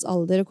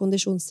kondisjonsalder og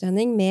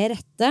kondisjonstrening med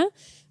rette,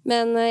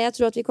 men jeg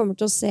tror at vi kommer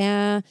til å se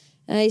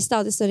i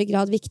stadig større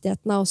grad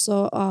viktigheten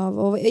også av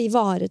å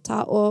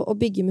ivareta og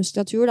bygge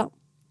muskulatur da.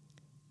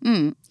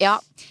 Ja,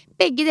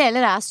 begge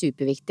deler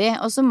superviktig,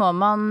 og så må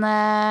man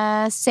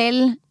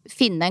selv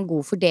finne en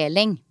god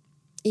fordeling.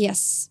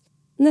 Yes.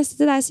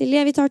 Neste til deg,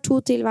 Silje. Vi tar 2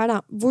 til hver da.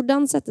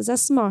 Hvordan sette seg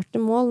smarte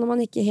mål når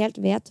man ikke helt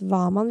vet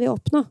hva man vil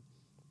oppnå?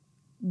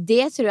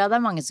 Det tror jeg det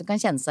mange som kan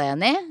kjenne seg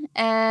igjen i.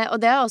 Og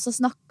det har jeg også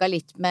snakket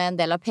litt med en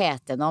del av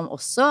PT-ene om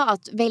også,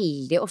 at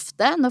veldig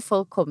ofte når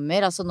folk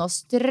kommer, altså nå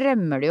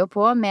strømmer det jo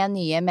på med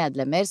nye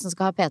medlemmer som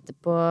skal ha PT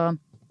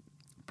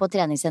på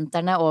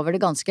treningssentrene over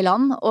det ganske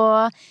land,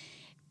 og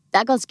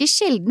det ganske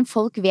sjelden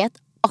folk vet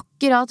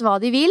akkurat hva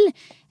de vil.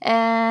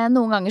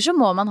 Noen ganger så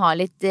må man ha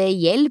litt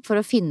hjelp for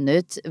å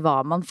finne ut hva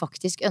man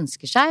faktisk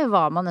ønsker seg,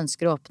 hva man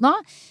ønsker å oppnå.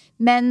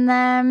 Men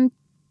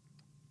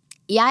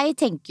jeg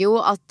tenker jo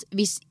at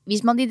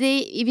hvis man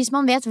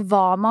vet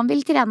hva man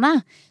vil trene,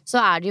 så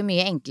det jo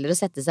mye enklere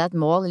å sette seg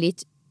et mål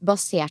litt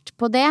basert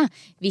på det.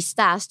 Hvis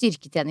det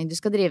styrketrening du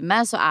skal drive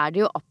med, så det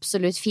jo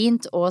absolutt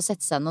fint å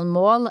sette seg noen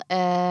mål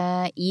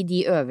i de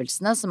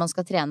øvelsene som man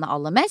skal trene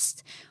aller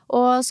mest.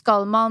 Og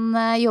skal man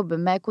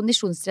jobbe med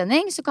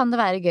kondisjonstrening, så kan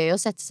det være gøy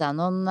å sette seg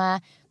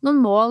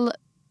noen mål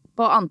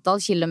på antall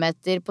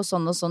kilometer, på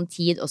sånn og sånn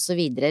tid og så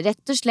videre.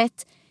 Rett og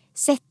slett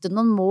sette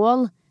noen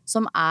mål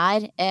som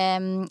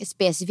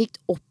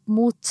spesifikt opp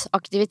mot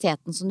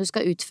aktiviteten som du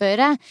skal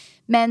utføre.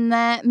 Men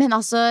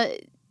altså,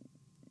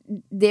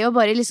 det å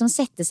bare liksom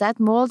sette seg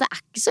et mål, det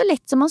ikke så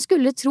lett som man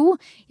skulle tro.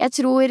 Jeg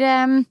tror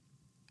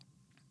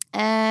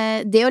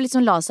det å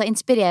liksom la seg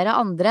inspirere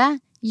andre,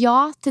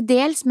 ja, til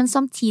dels, men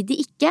samtidig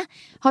ikke.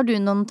 Har du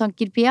noen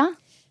tanker, Pia?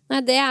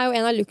 Nei, det jo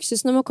en av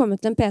luksusene med å komme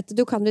til en PT.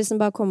 Du kan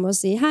liksom bare komme og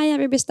si, hei, jeg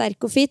vil bli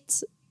sterk og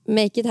fit,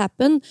 make it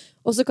happen.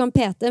 Og så kan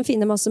PT-en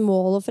finne masse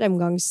mål og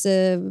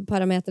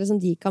fremgangsparametere som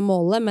de kan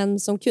måle, men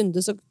som kunde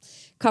så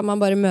kan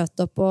man bare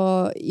møte opp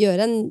og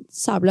gjøre en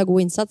sabla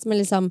god innsats, men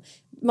liksom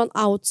man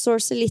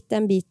outsourcer litt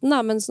den biten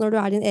da, mens når du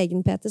din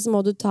egen PT så må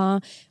du ta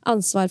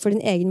ansvar for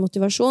din egen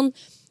motivasjon.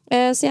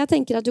 Så jeg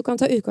tenker at du kan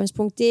ta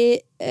utgangspunkt i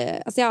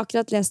altså jeg har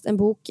akkurat lest en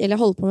bok, eller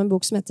holdt på med en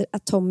bok som heter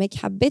Atomic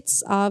Habits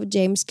av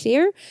James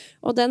Clear,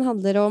 og den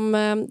handler om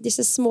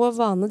disse små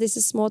vanene,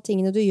 disse små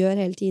tingene du gjør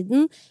hele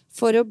tiden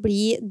for å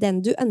bli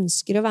den du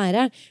ønsker å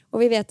være.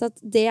 Og vi vet at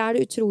det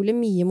det utrolig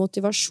mye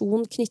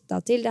motivasjon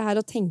knyttet til, det her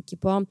å tenke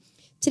på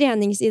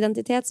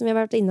treningsidentitet, som vi har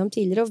vært innom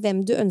tidligere, og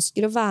hvem du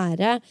ønsker å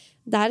være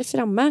der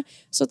fremme,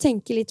 så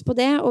tenke litt på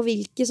det, og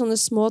hvilke sånne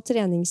små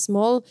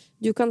treningsmål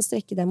du kan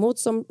strekke deg mot,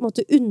 som på en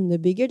måte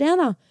underbygger det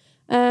da.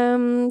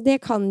 Det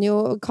kan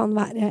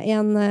være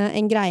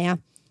en greie.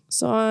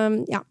 Så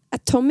ja,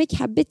 Atomic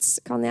Habits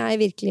kan jeg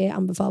virkelig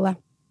anbefale.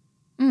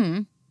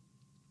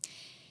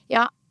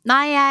 Ja,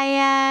 nei,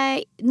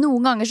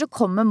 noen ganger så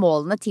kommer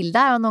målene til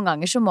deg, og noen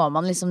ganger så må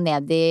man liksom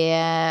ned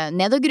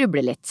og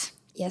gruble litt.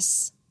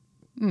 Yes.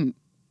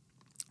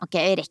 Ok,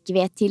 rekker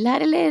vi et til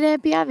her, eller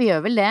Pia? Vi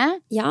gjør vel det?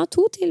 Ja,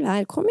 2 til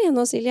hver. Kom igjen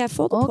nå, Silje,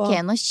 få det på. Ok,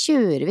 nå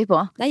kjører vi på.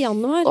 Det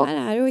januar,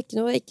 her jo ikke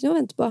noe å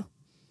vente på.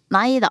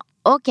 Neida,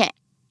 ok.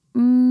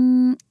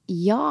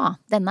 Ja,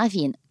 denne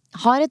fin.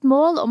 Har et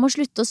mål om å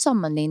slutte å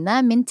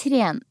sammenligne min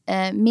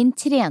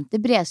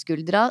trente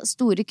bredskuldra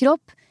store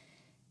kropp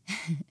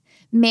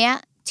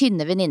med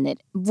tynne venninner.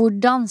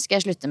 Hvordan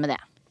skal jeg slutte med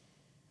det?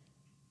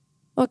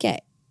 Ok.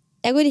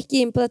 Jeg går ikke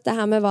inn på dette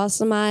her med hva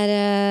som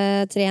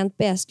trent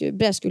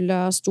bredskuldra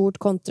stort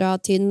kontra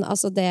tynn.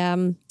 Altså det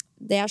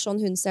sånn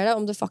hun ser det.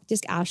 Om det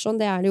faktisk sånn,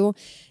 det det jo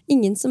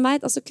ingen som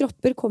vet. Altså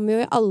kropper kommer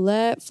jo i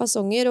alle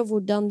fasonger, og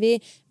hvordan vi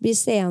blir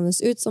seende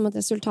ut som et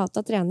resultat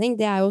av trening,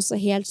 det jo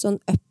også helt sånn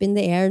up in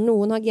the air.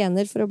 Noen har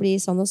gener for å bli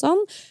sånn og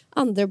sånn,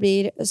 andre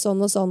blir sånn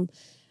og sånn.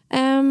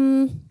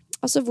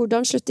 Altså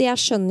hvordan slutte? Jeg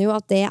skjønner jo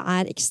at det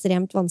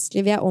ekstremt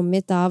vanskelig. Vi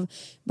omgitt av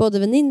både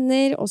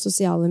venninner og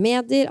sosiale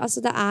medier. Altså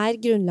det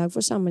grunnlag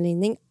for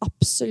sammenligning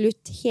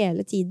absolutt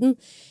hele tiden.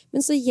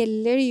 Men så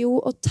gjelder det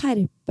jo å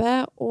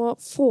terpe og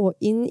få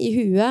inn i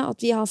huet at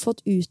vi har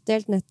fått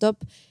utdelt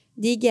nettopp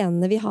de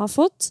genene vi har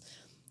fått.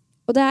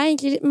 Og det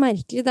egentlig litt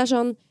merkelig. Det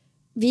sånn,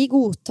 vi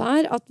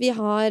godtar at vi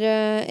har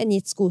en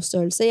gitt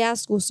skostørrelse.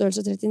 Jeg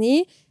skostørrelse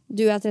 39,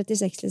 du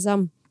 36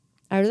 liksom.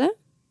 Du det?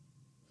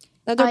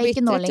 Nei, du har blitt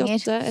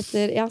 38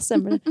 etter, ja,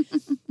 stemmer det.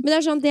 Men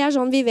det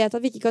sånn, vi vet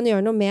at vi ikke kan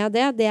gjøre noe med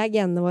det. Det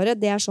genene våre,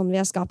 det sånn vi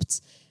skapt.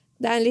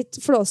 Det en litt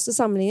flåste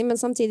sammenligning, men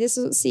samtidig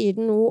så sier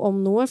den noe om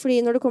noe. Fordi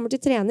når det kommer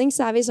til trening,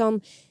 så vi sånn,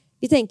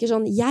 vi tenker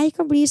sånn, jeg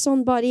kan bli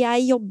sånn bare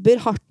jeg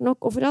jobber hardt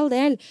nok, og for all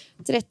del,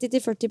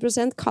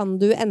 30-40% kan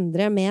du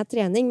endre med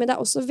trening, men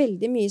det også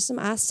veldig mye som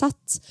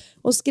satt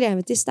og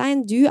skrevet i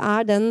stein. Du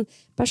den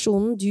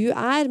personen du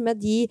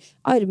med de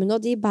armene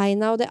og de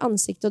beina og det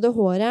ansiktet og det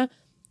håret.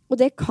 Og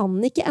det kan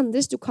ikke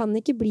endres, du kan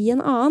ikke bli en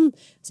annen.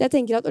 Så jeg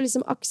tenker at å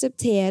liksom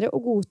akseptere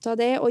og godta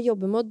det, og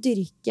jobbe med å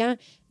dyrke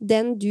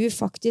den du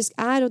faktisk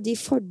og de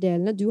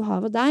fordelene du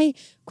har ved deg,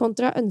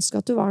 kontra å ønske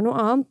at du var noe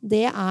annet,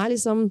 det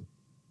liksom,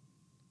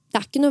 det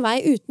ikke noe vei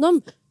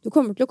utenom. Du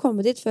kommer til å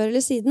komme dit før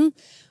eller siden.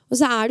 Og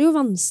så det jo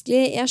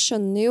vanskelig, jeg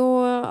skjønner jo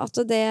at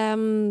det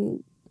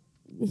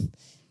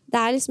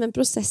liksom en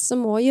prosess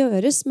som må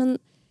gjøres, men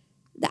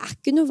det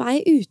ikke noe vei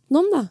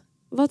utenom da.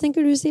 Hva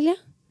tenker du, Silje?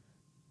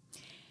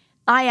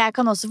 Nei, jeg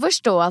kan også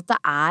forstå at det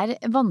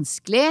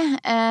vanskelig.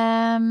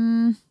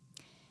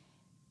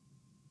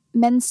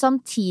 Men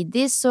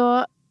samtidig så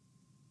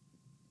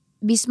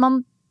hvis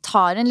man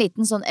tar en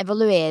liten sånn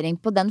evaluering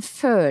på den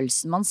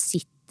følelsen man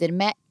sitter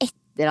med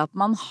etter at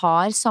man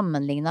har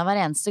sammenlignet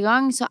hver eneste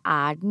gang, så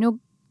den jo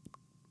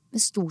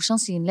med stor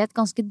sannsynlighet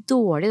ganske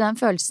dårlig, den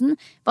følelsen.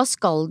 Hva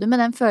skal du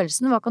med den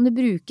følelsen? Hva kan du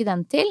bruke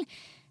den til?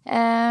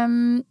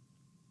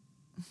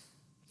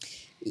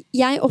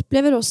 Jeg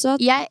opplever også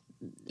at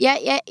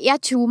Jeg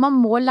tror man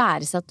må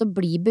lære seg til å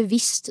bli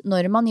bevisst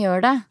når man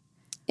gjør det.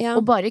 Ja.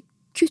 Og bare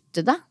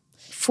kutte det.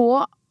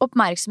 Få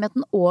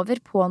oppmerksomheten over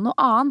på noe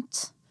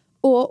annet.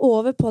 Og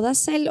over på deg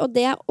selv. Og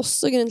det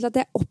også grunnen til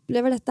at jeg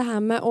opplever dette her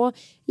med å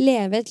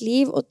leve et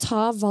liv og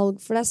ta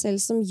valg for deg selv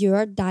som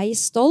gjør deg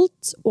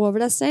stolt over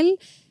deg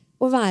selv.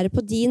 Å være på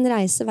din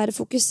reise, være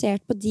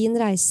fokusert på din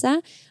reise.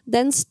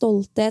 Den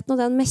stoltheten og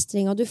den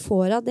mestringen du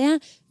får av det,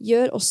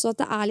 gjør også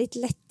at det litt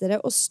lettere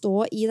å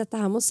stå i dette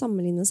her med å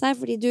sammenligne seg,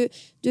 fordi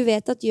du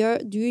vet at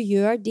du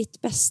gjør ditt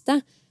beste.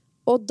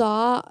 Og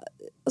da,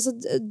 altså,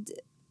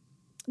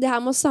 det her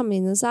med å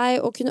sammenligne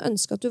seg og kunne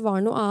ønske at du var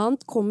noe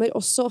annet, kommer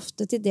også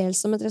ofte til del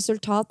som et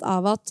resultat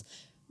av at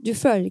du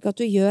føler ikke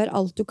at du gjør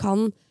alt du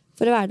kan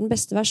for å være den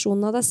beste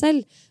versjonen av deg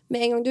selv.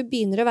 Med en gang du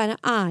begynner å være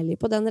ærlig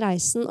på den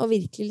reisen, og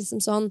virkelig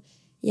liksom sånn,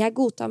 jeg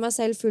godtar meg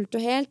selv fullt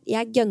og helt,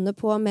 jeg gønner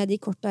på med de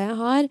korta jeg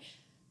har,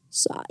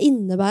 så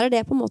innebærer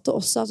det på en måte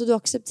også at du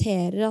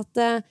aksepterer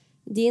at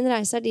din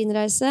reise din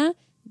reise,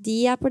 de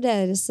på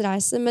deres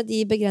reise med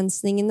de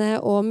begrensningene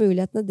og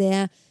mulighetene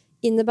det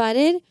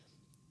innebærer.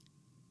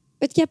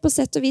 Vet ikke, på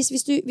sett og vis,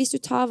 hvis du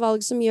tar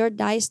valg som gjør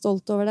deg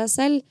stolt over deg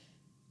selv,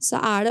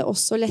 så det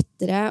også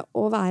lettere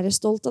å være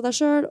stolt av deg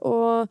selv,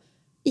 og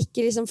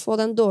ikke liksom få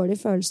den dårlige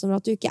følelsen over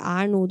at du ikke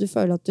noe du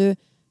føler at du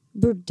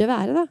burde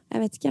være da.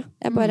 Jeg vet ikke.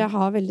 Jeg bare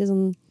har veldig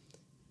sånn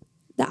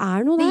det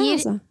noe der,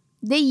 altså.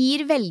 Det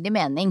gir veldig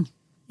mening.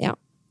 Ja.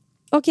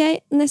 Ok,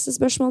 neste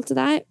spørsmål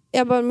til deg.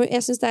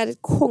 Jeg synes det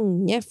et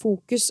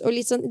kongefokus, og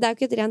litt sånn, det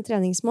jo ikke et rent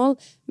treningsmål,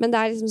 men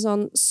det liksom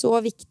sånn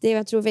så viktig, og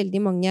jeg tror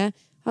veldig mange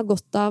har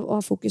godt av å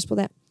ha fokus på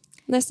det.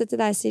 Neste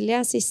til deg,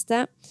 Silje.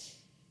 Siste.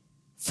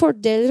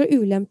 Fordeler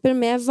og ulemper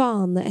med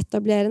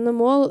vaneetablerende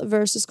mål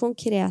versus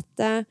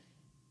konkrete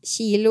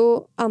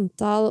kilo,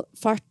 antall,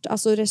 fart,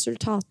 altså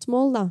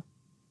resultatmål da.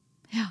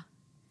 Ja.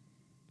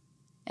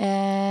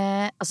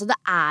 Altså det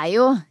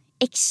jo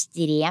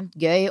ekstremt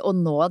gøy å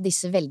nå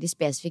disse veldig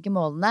spesifikke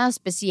målene,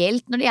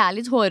 spesielt når de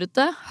litt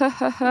hårete,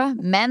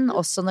 men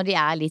også når de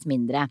litt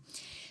mindre.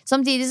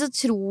 Samtidig så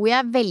tror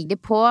jeg veldig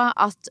på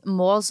at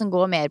mål som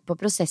går mer på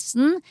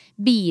prosessen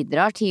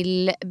bidrar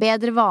til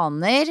bedre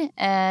vaner,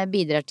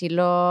 bidrar til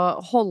å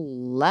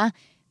holde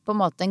på en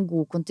måte en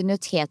god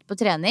kontinuitet på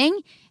trening,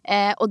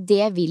 og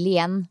det vil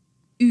igjen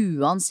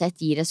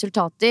uansett gi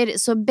resultater.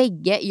 Så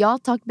begge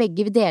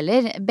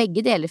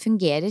deler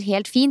fungerer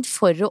helt fint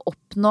for å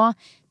oppnå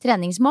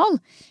treningsmål.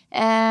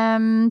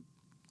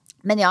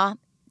 Men ja,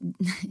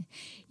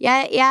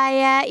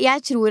 jeg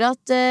tror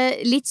at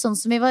litt sånn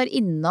som vi var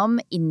innom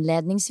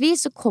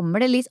innledningsvis, så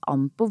kommer det litt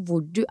an på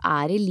hvor du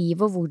i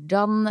livet og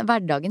hvordan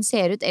hverdagen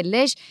ser ut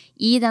ellers.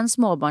 I den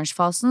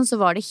småbarnsfasen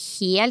så var det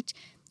helt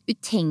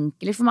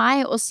utenkelig for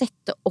meg å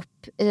sette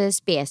opp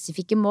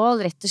spesifikke mål,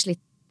 rett og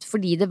slett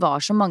fordi det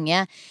var så mange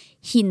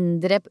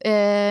hindre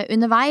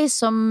underveis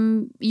som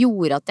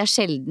gjorde at jeg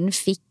sjelden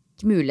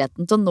fikk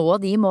muligheten til å nå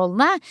de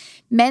målene.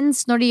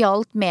 Mens når det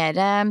gjaldt mer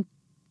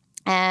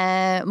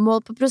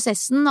mål på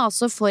prosessen,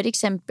 altså for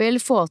eksempel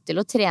få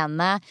til å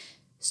trene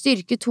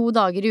styrke 2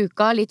 dager i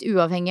uka, litt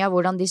uavhengig av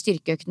hvordan de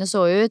styrkeøkene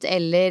så ut,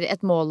 eller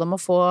et mål om å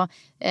få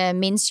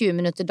minst 20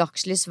 minutter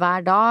dagslys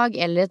hver dag,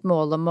 eller et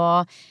mål om å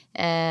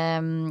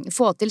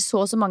få til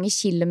så mange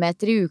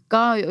kilometer i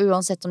uka,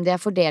 uansett om de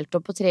fordelt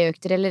opp på 3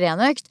 økter eller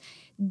 1 økt.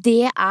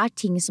 Det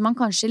ting som man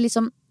kanskje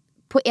liksom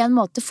på en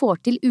måte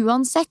får til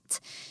uansett.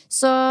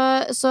 Så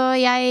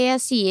jeg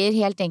sier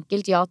helt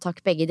enkelt ja takk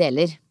begge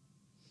deler.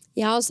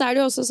 Ja, og så det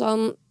jo også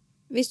sånn,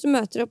 hvis du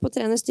møter opp og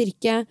trener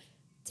styrke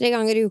 3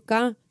 ganger i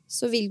uka,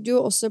 så vil du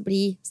jo også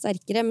bli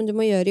sterkere, men du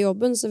må gjøre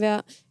jobben. Så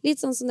litt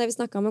sånn som det vi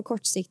snakket om med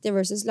kortsiktige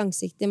versus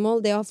langsiktige mål,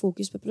 det å ha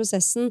fokus på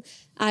prosessen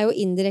jo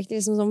indirekte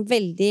liksom sånn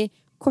veldig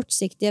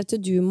kortsiktige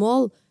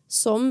to-do-mål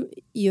som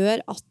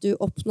gjør at du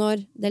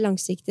oppnår det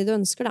langsiktige du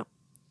ønsker da.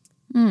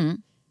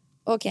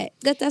 Ok,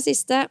 dette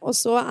siste, og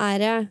så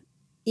det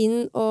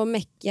inn og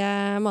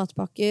mekke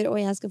matpakker,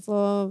 og jeg skal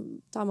få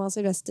ta med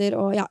Sylvester,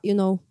 og ja, you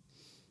know.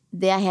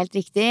 Det helt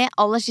riktig.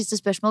 Aller siste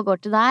spørsmål går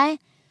til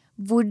deg.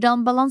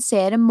 hvordan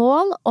balansere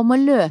mål om å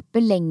løpe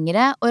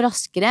lengre og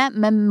raskere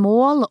med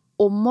mål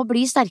om å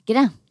bli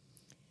sterkere?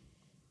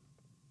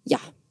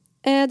 Ja,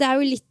 det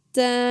jo litt,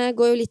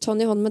 går jo litt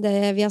hånd i hånd med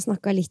det vi har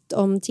snakket litt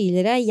om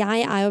tidligere.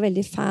 Jeg jo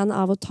veldig fan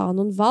av å ta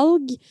noen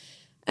valg.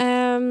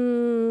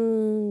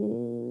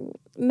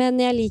 Men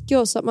jeg liker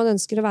jo også at man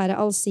ønsker å være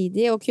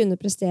allsidig og kunne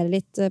prestere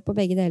litt på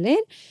begge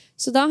deler.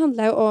 Så da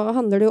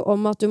handler det jo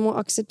om at du må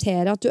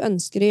akseptere at du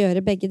ønsker å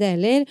gjøre begge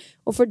deler,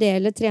 og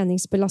fordele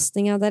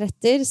treningsbelastningen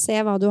deretter, se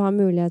hva du har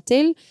mulighet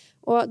til.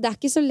 Og det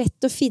ikke så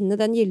lett å finne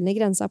den gyllene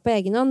grensa på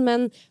egen hånd,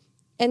 men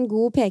en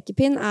god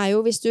pekepinn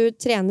jo hvis du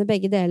trener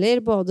begge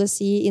deler, både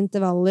si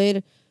intervaller,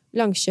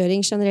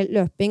 langkjøring, generell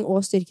løping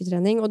og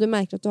styrketrening, og du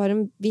merker at du har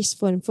en viss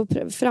form for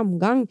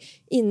framgang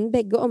innen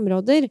begge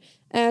områder,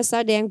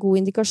 så det en god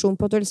indikasjon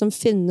på at du har liksom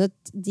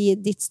funnet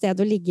ditt sted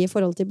å ligge i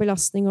forhold til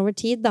belastning over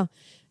tid, da.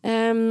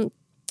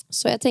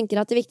 Så jeg tenker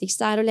at det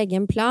viktigste å legge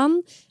en plan.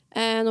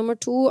 Nummer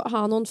 2,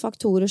 ha noen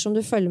faktorer som du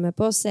følger med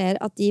på og ser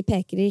at de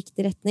peker i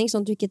riktig retning,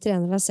 sånn at du ikke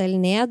trener deg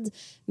selv ned,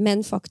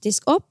 men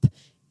faktisk opp.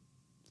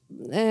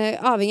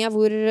 Avhengig av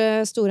hvor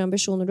store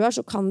ambisjoner du har,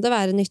 så kan det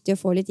være nyttig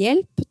å få litt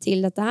hjelp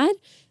til dette her.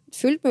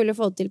 Fullt mulig å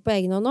få det til på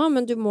egen hånd nå,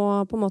 men du må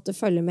på en måte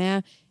følge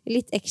med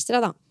litt ekstra,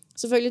 da.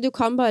 Selvfølgelig, du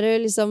kan bare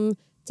liksom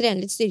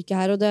trene litt styrke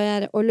her og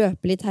der, og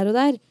løpe litt her og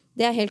der.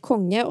 Det helt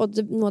konge, og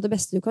noe av det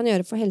beste du kan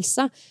gjøre for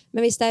helsa.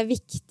 Men hvis det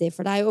viktig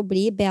for deg å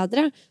bli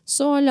bedre,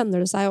 så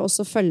lønner det seg å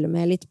også følge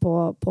med litt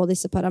på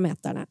disse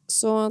parameterne.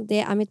 Så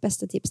det mitt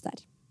beste tips der.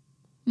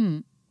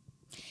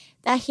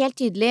 Det helt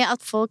tydelig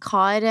at folk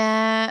har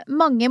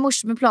mange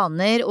morsomme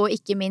planer, og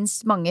ikke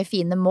minst mange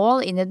fine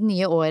mål inn i det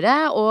nye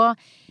året, og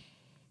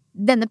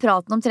denne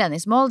praten om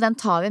treningsmål, den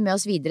tar vi med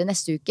oss videre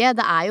neste uke.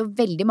 Det jo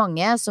veldig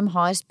mange som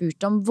har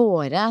spurt om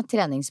våre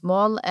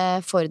treningsmål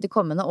for det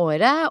kommende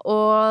året,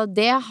 og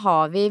det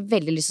har vi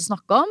veldig lyst til å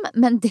snakke om,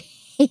 men det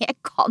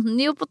kan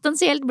jo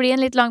potensielt bli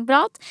en litt lang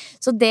prat,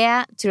 så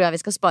det tror jeg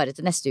vi skal spare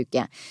til neste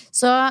uke.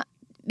 Så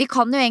vi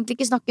kan jo egentlig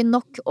ikke snakke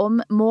nok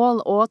om mål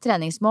og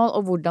treningsmål,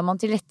 og hvordan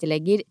man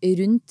tilrettelegger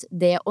rundt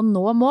det å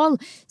nå mål,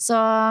 så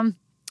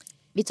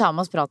vi tar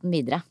med oss praten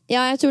videre.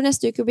 Ja, jeg tror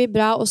neste uke blir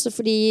bra, også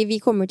fordi vi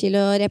kommer til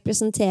å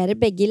representere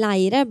begge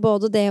leire,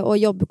 både det å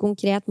jobbe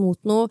konkret mot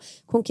noe,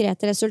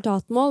 konkrete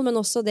resultatmål, men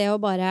også det å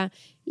bare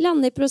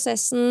lande i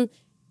prosessen,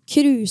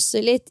 kruse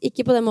litt,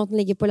 ikke på den måten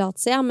ligge på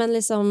latsida, men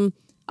liksom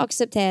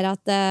akseptere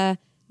at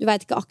du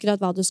vet ikke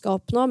akkurat hva du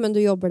skal oppnå, men du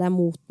jobber deg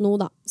mot noe,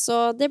 da.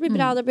 Så det blir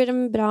bra, det blir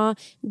en bra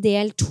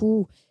del 2.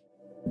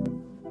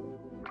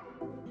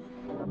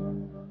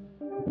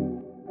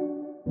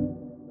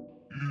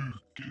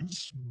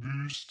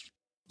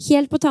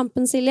 Helt på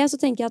tampen, Silje, så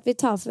tenker jeg at vi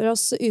tar for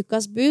oss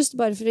ukas boost,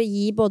 bare for å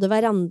gi både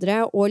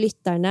hverandre og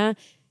lytterne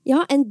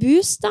en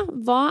boost, da.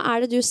 Hva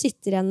det du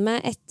sitter igjen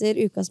med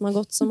etter uka som har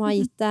gått, som har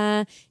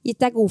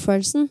gitt deg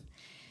godfølelsen?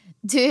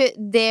 Du,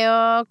 det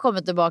å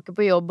komme tilbake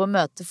på jobb og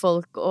møte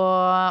folk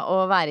og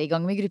være i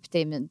gang med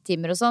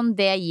gruppetimer og sånn,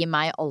 det gir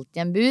meg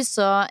alltid en boost,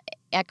 så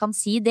jeg kan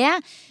si det.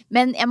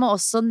 Men jeg må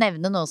også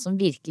nevne noe som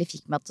virkelig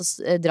fikk meg til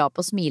å dra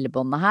på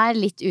smilebåndet her,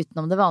 litt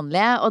utenom det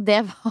vanlige, og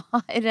det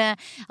var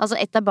altså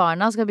et av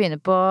barna skal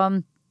begynne på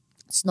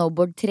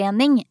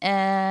snowboardtrening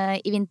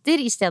i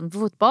vinter i stedet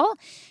for fotball.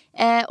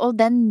 Og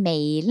den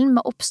mailen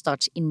med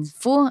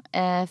oppstartsinfo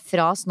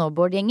fra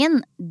snowboardgjengen,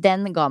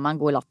 den ga meg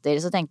en god latter.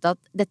 Så jeg tenkte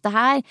at dette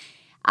her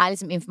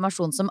liksom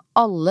informasjon som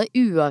alle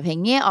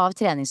uavhengig av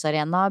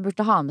treningsarena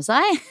burde ha med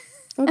seg.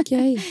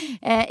 Okay.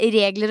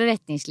 Regler og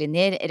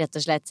retningslinjer, rett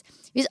og slett.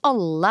 Hvis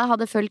alle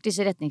hadde fulgt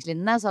disse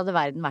retningslinjene, så hadde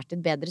verden vært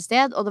et bedre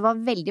sted. Og det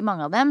var veldig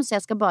mange av dem, så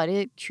jeg skal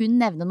bare kun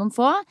nevne noen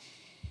få.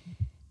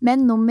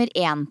 Men nummer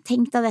 1,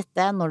 tenk deg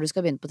dette når du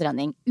skal begynne på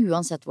trening,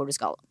 uansett hvor du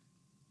skal.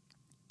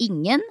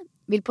 Ingen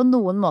vil på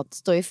noen måte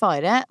stå i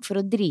fare for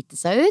å drite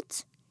seg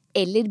ut,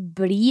 eller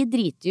bli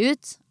driti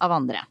ut av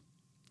andre.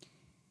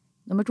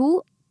 Nummer 2,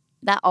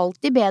 det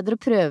alltid bedre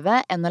å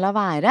prøve enn å la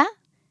være,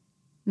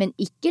 men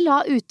ikke la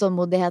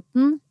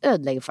utålmodigheten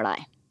ødelegge for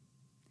deg.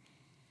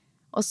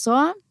 Og så,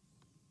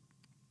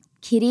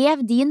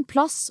 krev din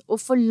plass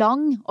og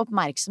forlang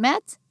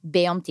oppmerksomhet,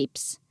 be om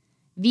tips.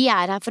 Vi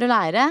her for å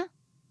lære,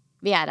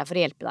 vi her for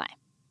å hjelpe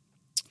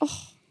deg.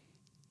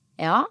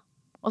 Ja,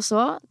 og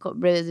så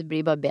blir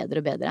det bare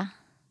bedre og bedre.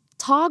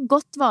 Ta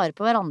godt vare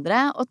på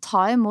hverandre og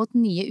ta imot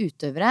nye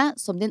utøvere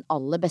som din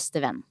aller beste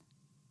venn.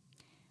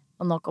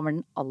 Og nå kommer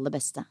den aller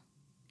beste.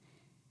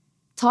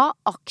 Ta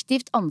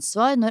aktivt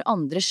ansvar når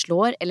andre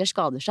slår eller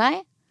skader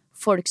seg.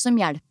 Folk som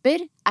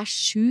hjelper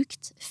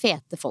sjukt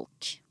fete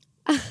folk.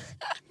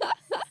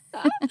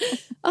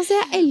 Altså,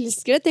 jeg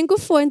elsker det. Tenk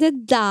å få inn det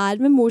der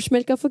med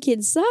morsmelka for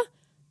kidsa.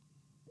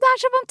 Det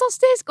så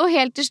fantastisk! Og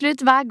helt til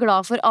slutt, vær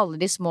glad for alle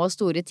de små og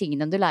store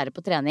tingene du lærer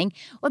på trening.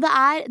 Og det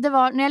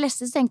var, når jeg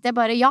leste så tenkte jeg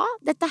bare, ja,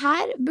 dette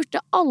her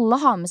burde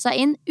alle ha med seg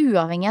inn,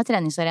 uavhengig av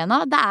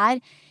treningsarena.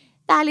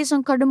 Det litt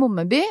sånn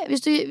Kardemommeby.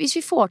 Hvis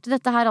vi får til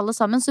dette her alle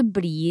sammen, så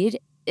blir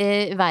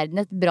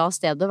verden et bra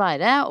sted å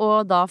være,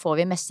 og da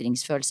får vi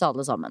mestringsfølelse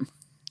alle sammen.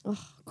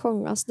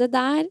 Konge, altså. Det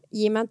der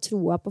gir meg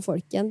troa på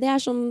folk igjen. Det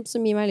sånn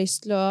som gir meg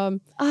lyst til å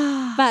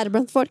være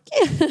blant folk.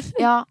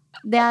 Ja,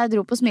 det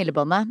dro på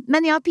smilebåndet.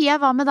 Men ja, Pia,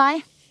 hva med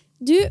deg?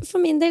 Du, for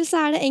min del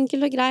så det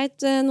enkelt og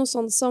greit noe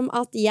sånt som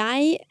at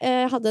jeg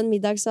hadde en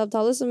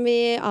middagsavtale som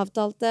vi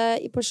avtalte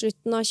på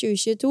slutten av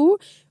 2022,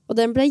 og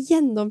den ble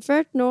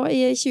gjennomført nå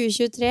i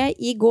 2023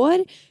 i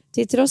går,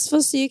 til tross for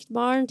sykt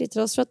barn, til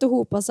tross for at det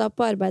hopet seg opp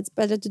på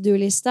arbeidsbedre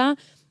to-do-lista.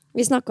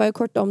 Vi snakket jo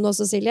kort om det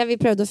også, Silje.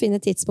 Vi prøvde å finne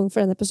tidspunkt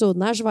for denne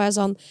episoden her, så var jeg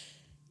sånn,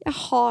 jeg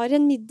har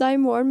en middag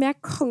i morgen, men jeg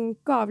kan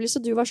ikke avlyse,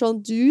 og du var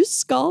sånn, du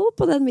skal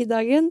på den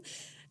middagen.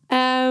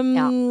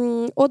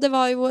 Og det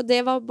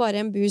var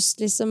bare en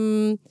boost,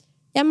 liksom.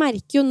 Jeg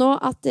merker jo nå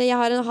at jeg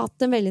har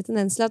hatt en veldig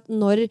tendens til at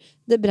når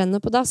det brenner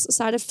på dass,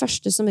 så det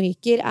første som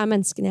ryker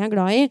menneskene jeg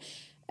glad i.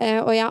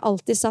 Og jeg har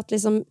alltid satt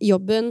liksom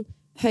jobben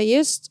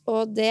høyest,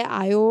 og det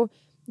jo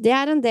det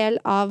en del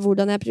av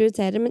hvordan jeg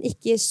prioriterer, men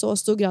ikke i så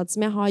stor grad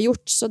som jeg har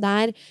gjort. Så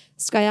der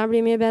skal jeg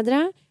bli mye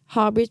bedre,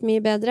 har blitt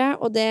mye bedre,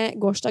 og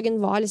gårsdagen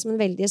var liksom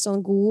en veldig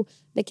sånn god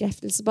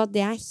bekreftelse på at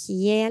det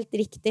helt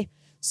riktig.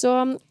 Så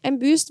en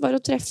boost var å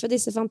treffe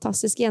disse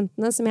fantastiske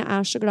jentene som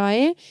jeg så glad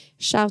i.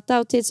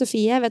 Shout-out til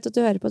Sofie, jeg vet at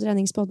du hører på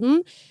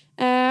treningspodden.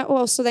 Og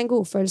også den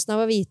godfølelsen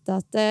av å vite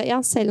at ja,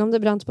 selv om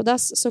det brant på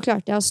dass, så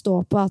klarte jeg å stå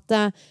på at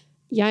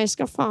jeg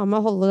skal faen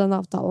meg holde den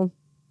avtalen.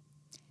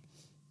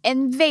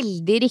 En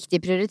veldig riktig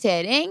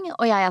prioritering,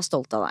 og jeg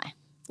stolt av deg.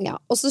 Ja,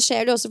 og så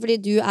skjer det også fordi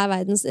du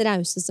verdens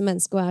rauseste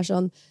menneske og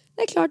sånn,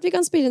 det klart vi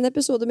kan spille en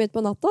episode midt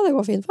på natta, det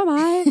går fint for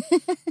meg.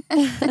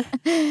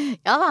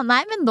 Ja da,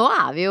 nei, men nå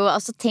vi jo,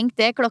 altså tenk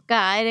det, klokka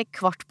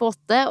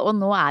 7:15, og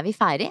nå vi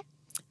ferdig.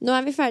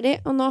 Nå vi ferdig,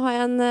 og nå har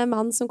jeg en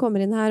mann som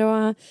kommer inn her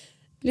og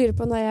lurer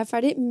på når jeg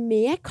ferdig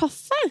med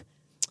kaffe.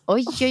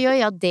 Oi,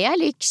 ja, det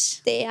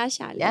lyks. Det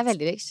kjærlighet. Det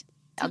veldig lyks.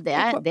 Ja, det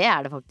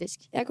det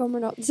faktisk. Jeg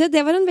kommer nå. Så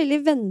det var en veldig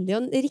vennlig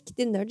og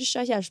riktig nudge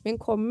av kjæresten min.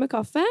 Kom med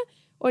kaffe,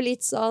 og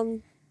litt sånn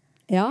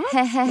ja,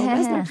 nå må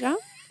jeg snakke fra.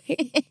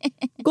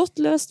 Godt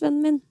løst,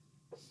 vennen min.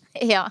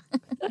 Ja.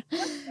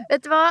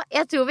 Vet du hva?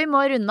 Jeg tror vi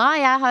må runde av.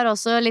 Jeg har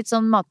også litt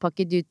sånn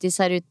matpakke-duties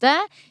her ute.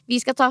 Vi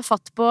skal ta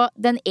fatt på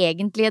den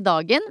egentlige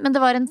dagen, men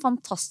det var en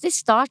fantastisk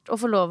start å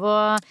få lov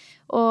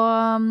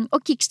å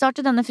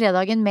kickstarte denne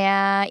fredagen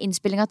med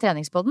innspilling av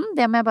treningspodden.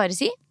 Det må jeg bare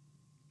si.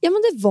 Ja,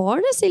 men det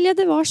var det, Silje.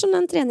 Det var som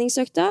den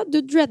treningsøkta.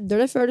 Du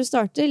dreader det før du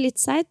starter, litt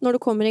seit. Når du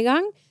kommer i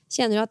gang,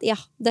 kjenner du at ja,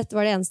 dette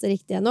var det eneste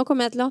riktige. Nå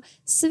kommer jeg til å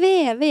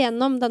sveve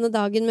gjennom denne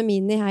dagen med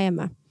Mini her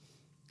hjemme.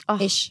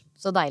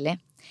 Så deilig.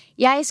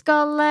 Jeg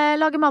skal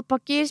lage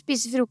matpakker,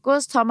 spise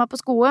frokost, ta meg på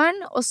skolen,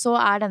 og så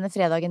denne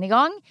fredagen i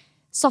gang.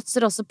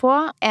 Satser også på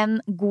en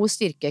god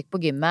styrkeøkt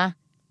på gymmet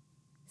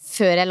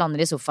før jeg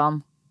lander i sofaen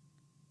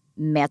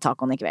med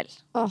tacoen i kveld.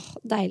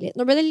 Deilig.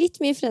 Nå ble det litt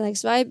mye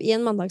fredagsvibe i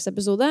en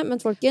mandagsepisode, men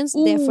folkens,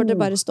 det får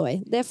dere bare stå i.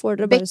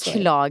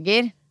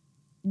 Beklager.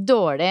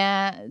 Dårlig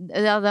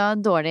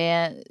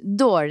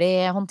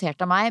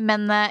håndtert av meg,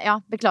 men ja,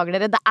 beklager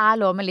dere. Det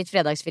lov med litt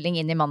fredagsfylling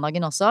inn i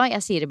mandagen også.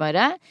 Jeg sier det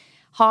bare.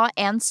 Ha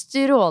en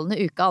strålende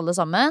uke alle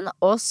sammen,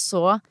 og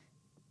så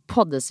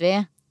poddes vi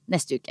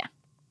neste uke.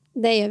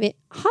 Det gjør vi.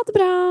 Ha det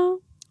bra!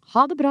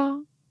 Ha det bra!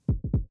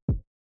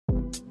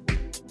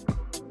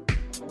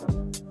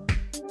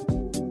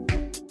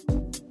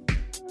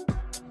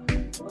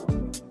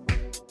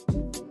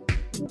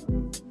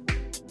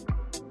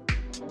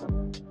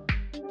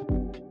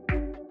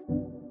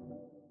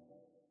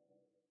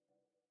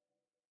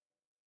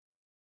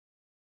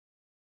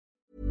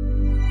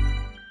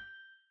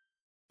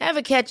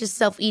 Ever catch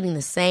yourself eating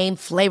the same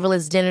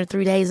flavorless dinner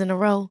 3 days in a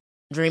row?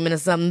 Dreaming of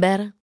something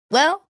better?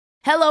 Well,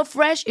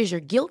 HelloFresh is your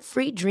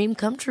guilt-free dream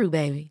come true,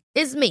 baby.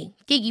 It's me,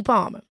 Keke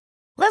Palmer.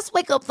 Let's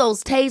wake up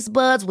those taste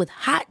buds with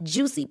hot,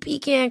 juicy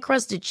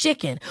pecan-crusted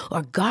chicken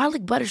or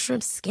garlic butter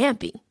shrimp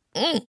scampi.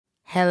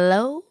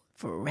 Hello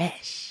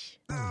Fresh.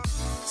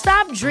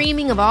 Stop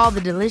dreaming of all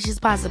the delicious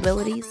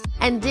possibilities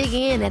and dig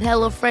in at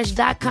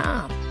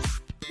HelloFresh.com.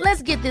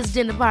 Let's get this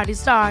dinner party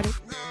started.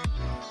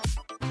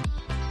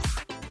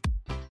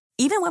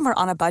 Even when we're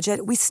on a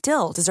budget, we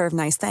still deserve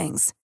nice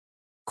things.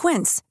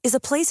 Quince is a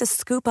place to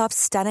scoop up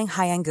stunning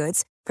high-end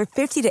goods for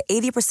 50 to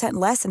 80%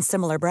 less than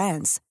similar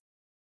brands.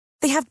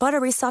 They have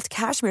buttery soft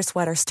cashmere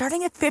sweaters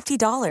starting at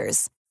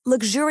 $50,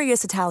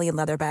 luxurious Italian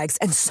leather bags,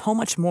 and so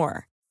much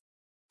more.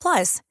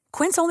 Plus,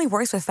 Quince only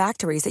works with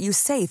factories that use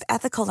safe,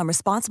 ethical, and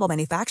responsible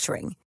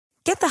manufacturing.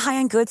 Get the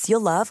high-end goods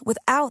you'll love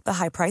without the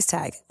high price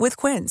tag with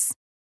Quince.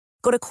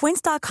 Go to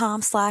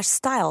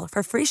quince.com/style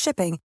for free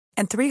shipping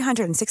and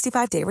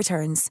 365-day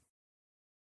returns.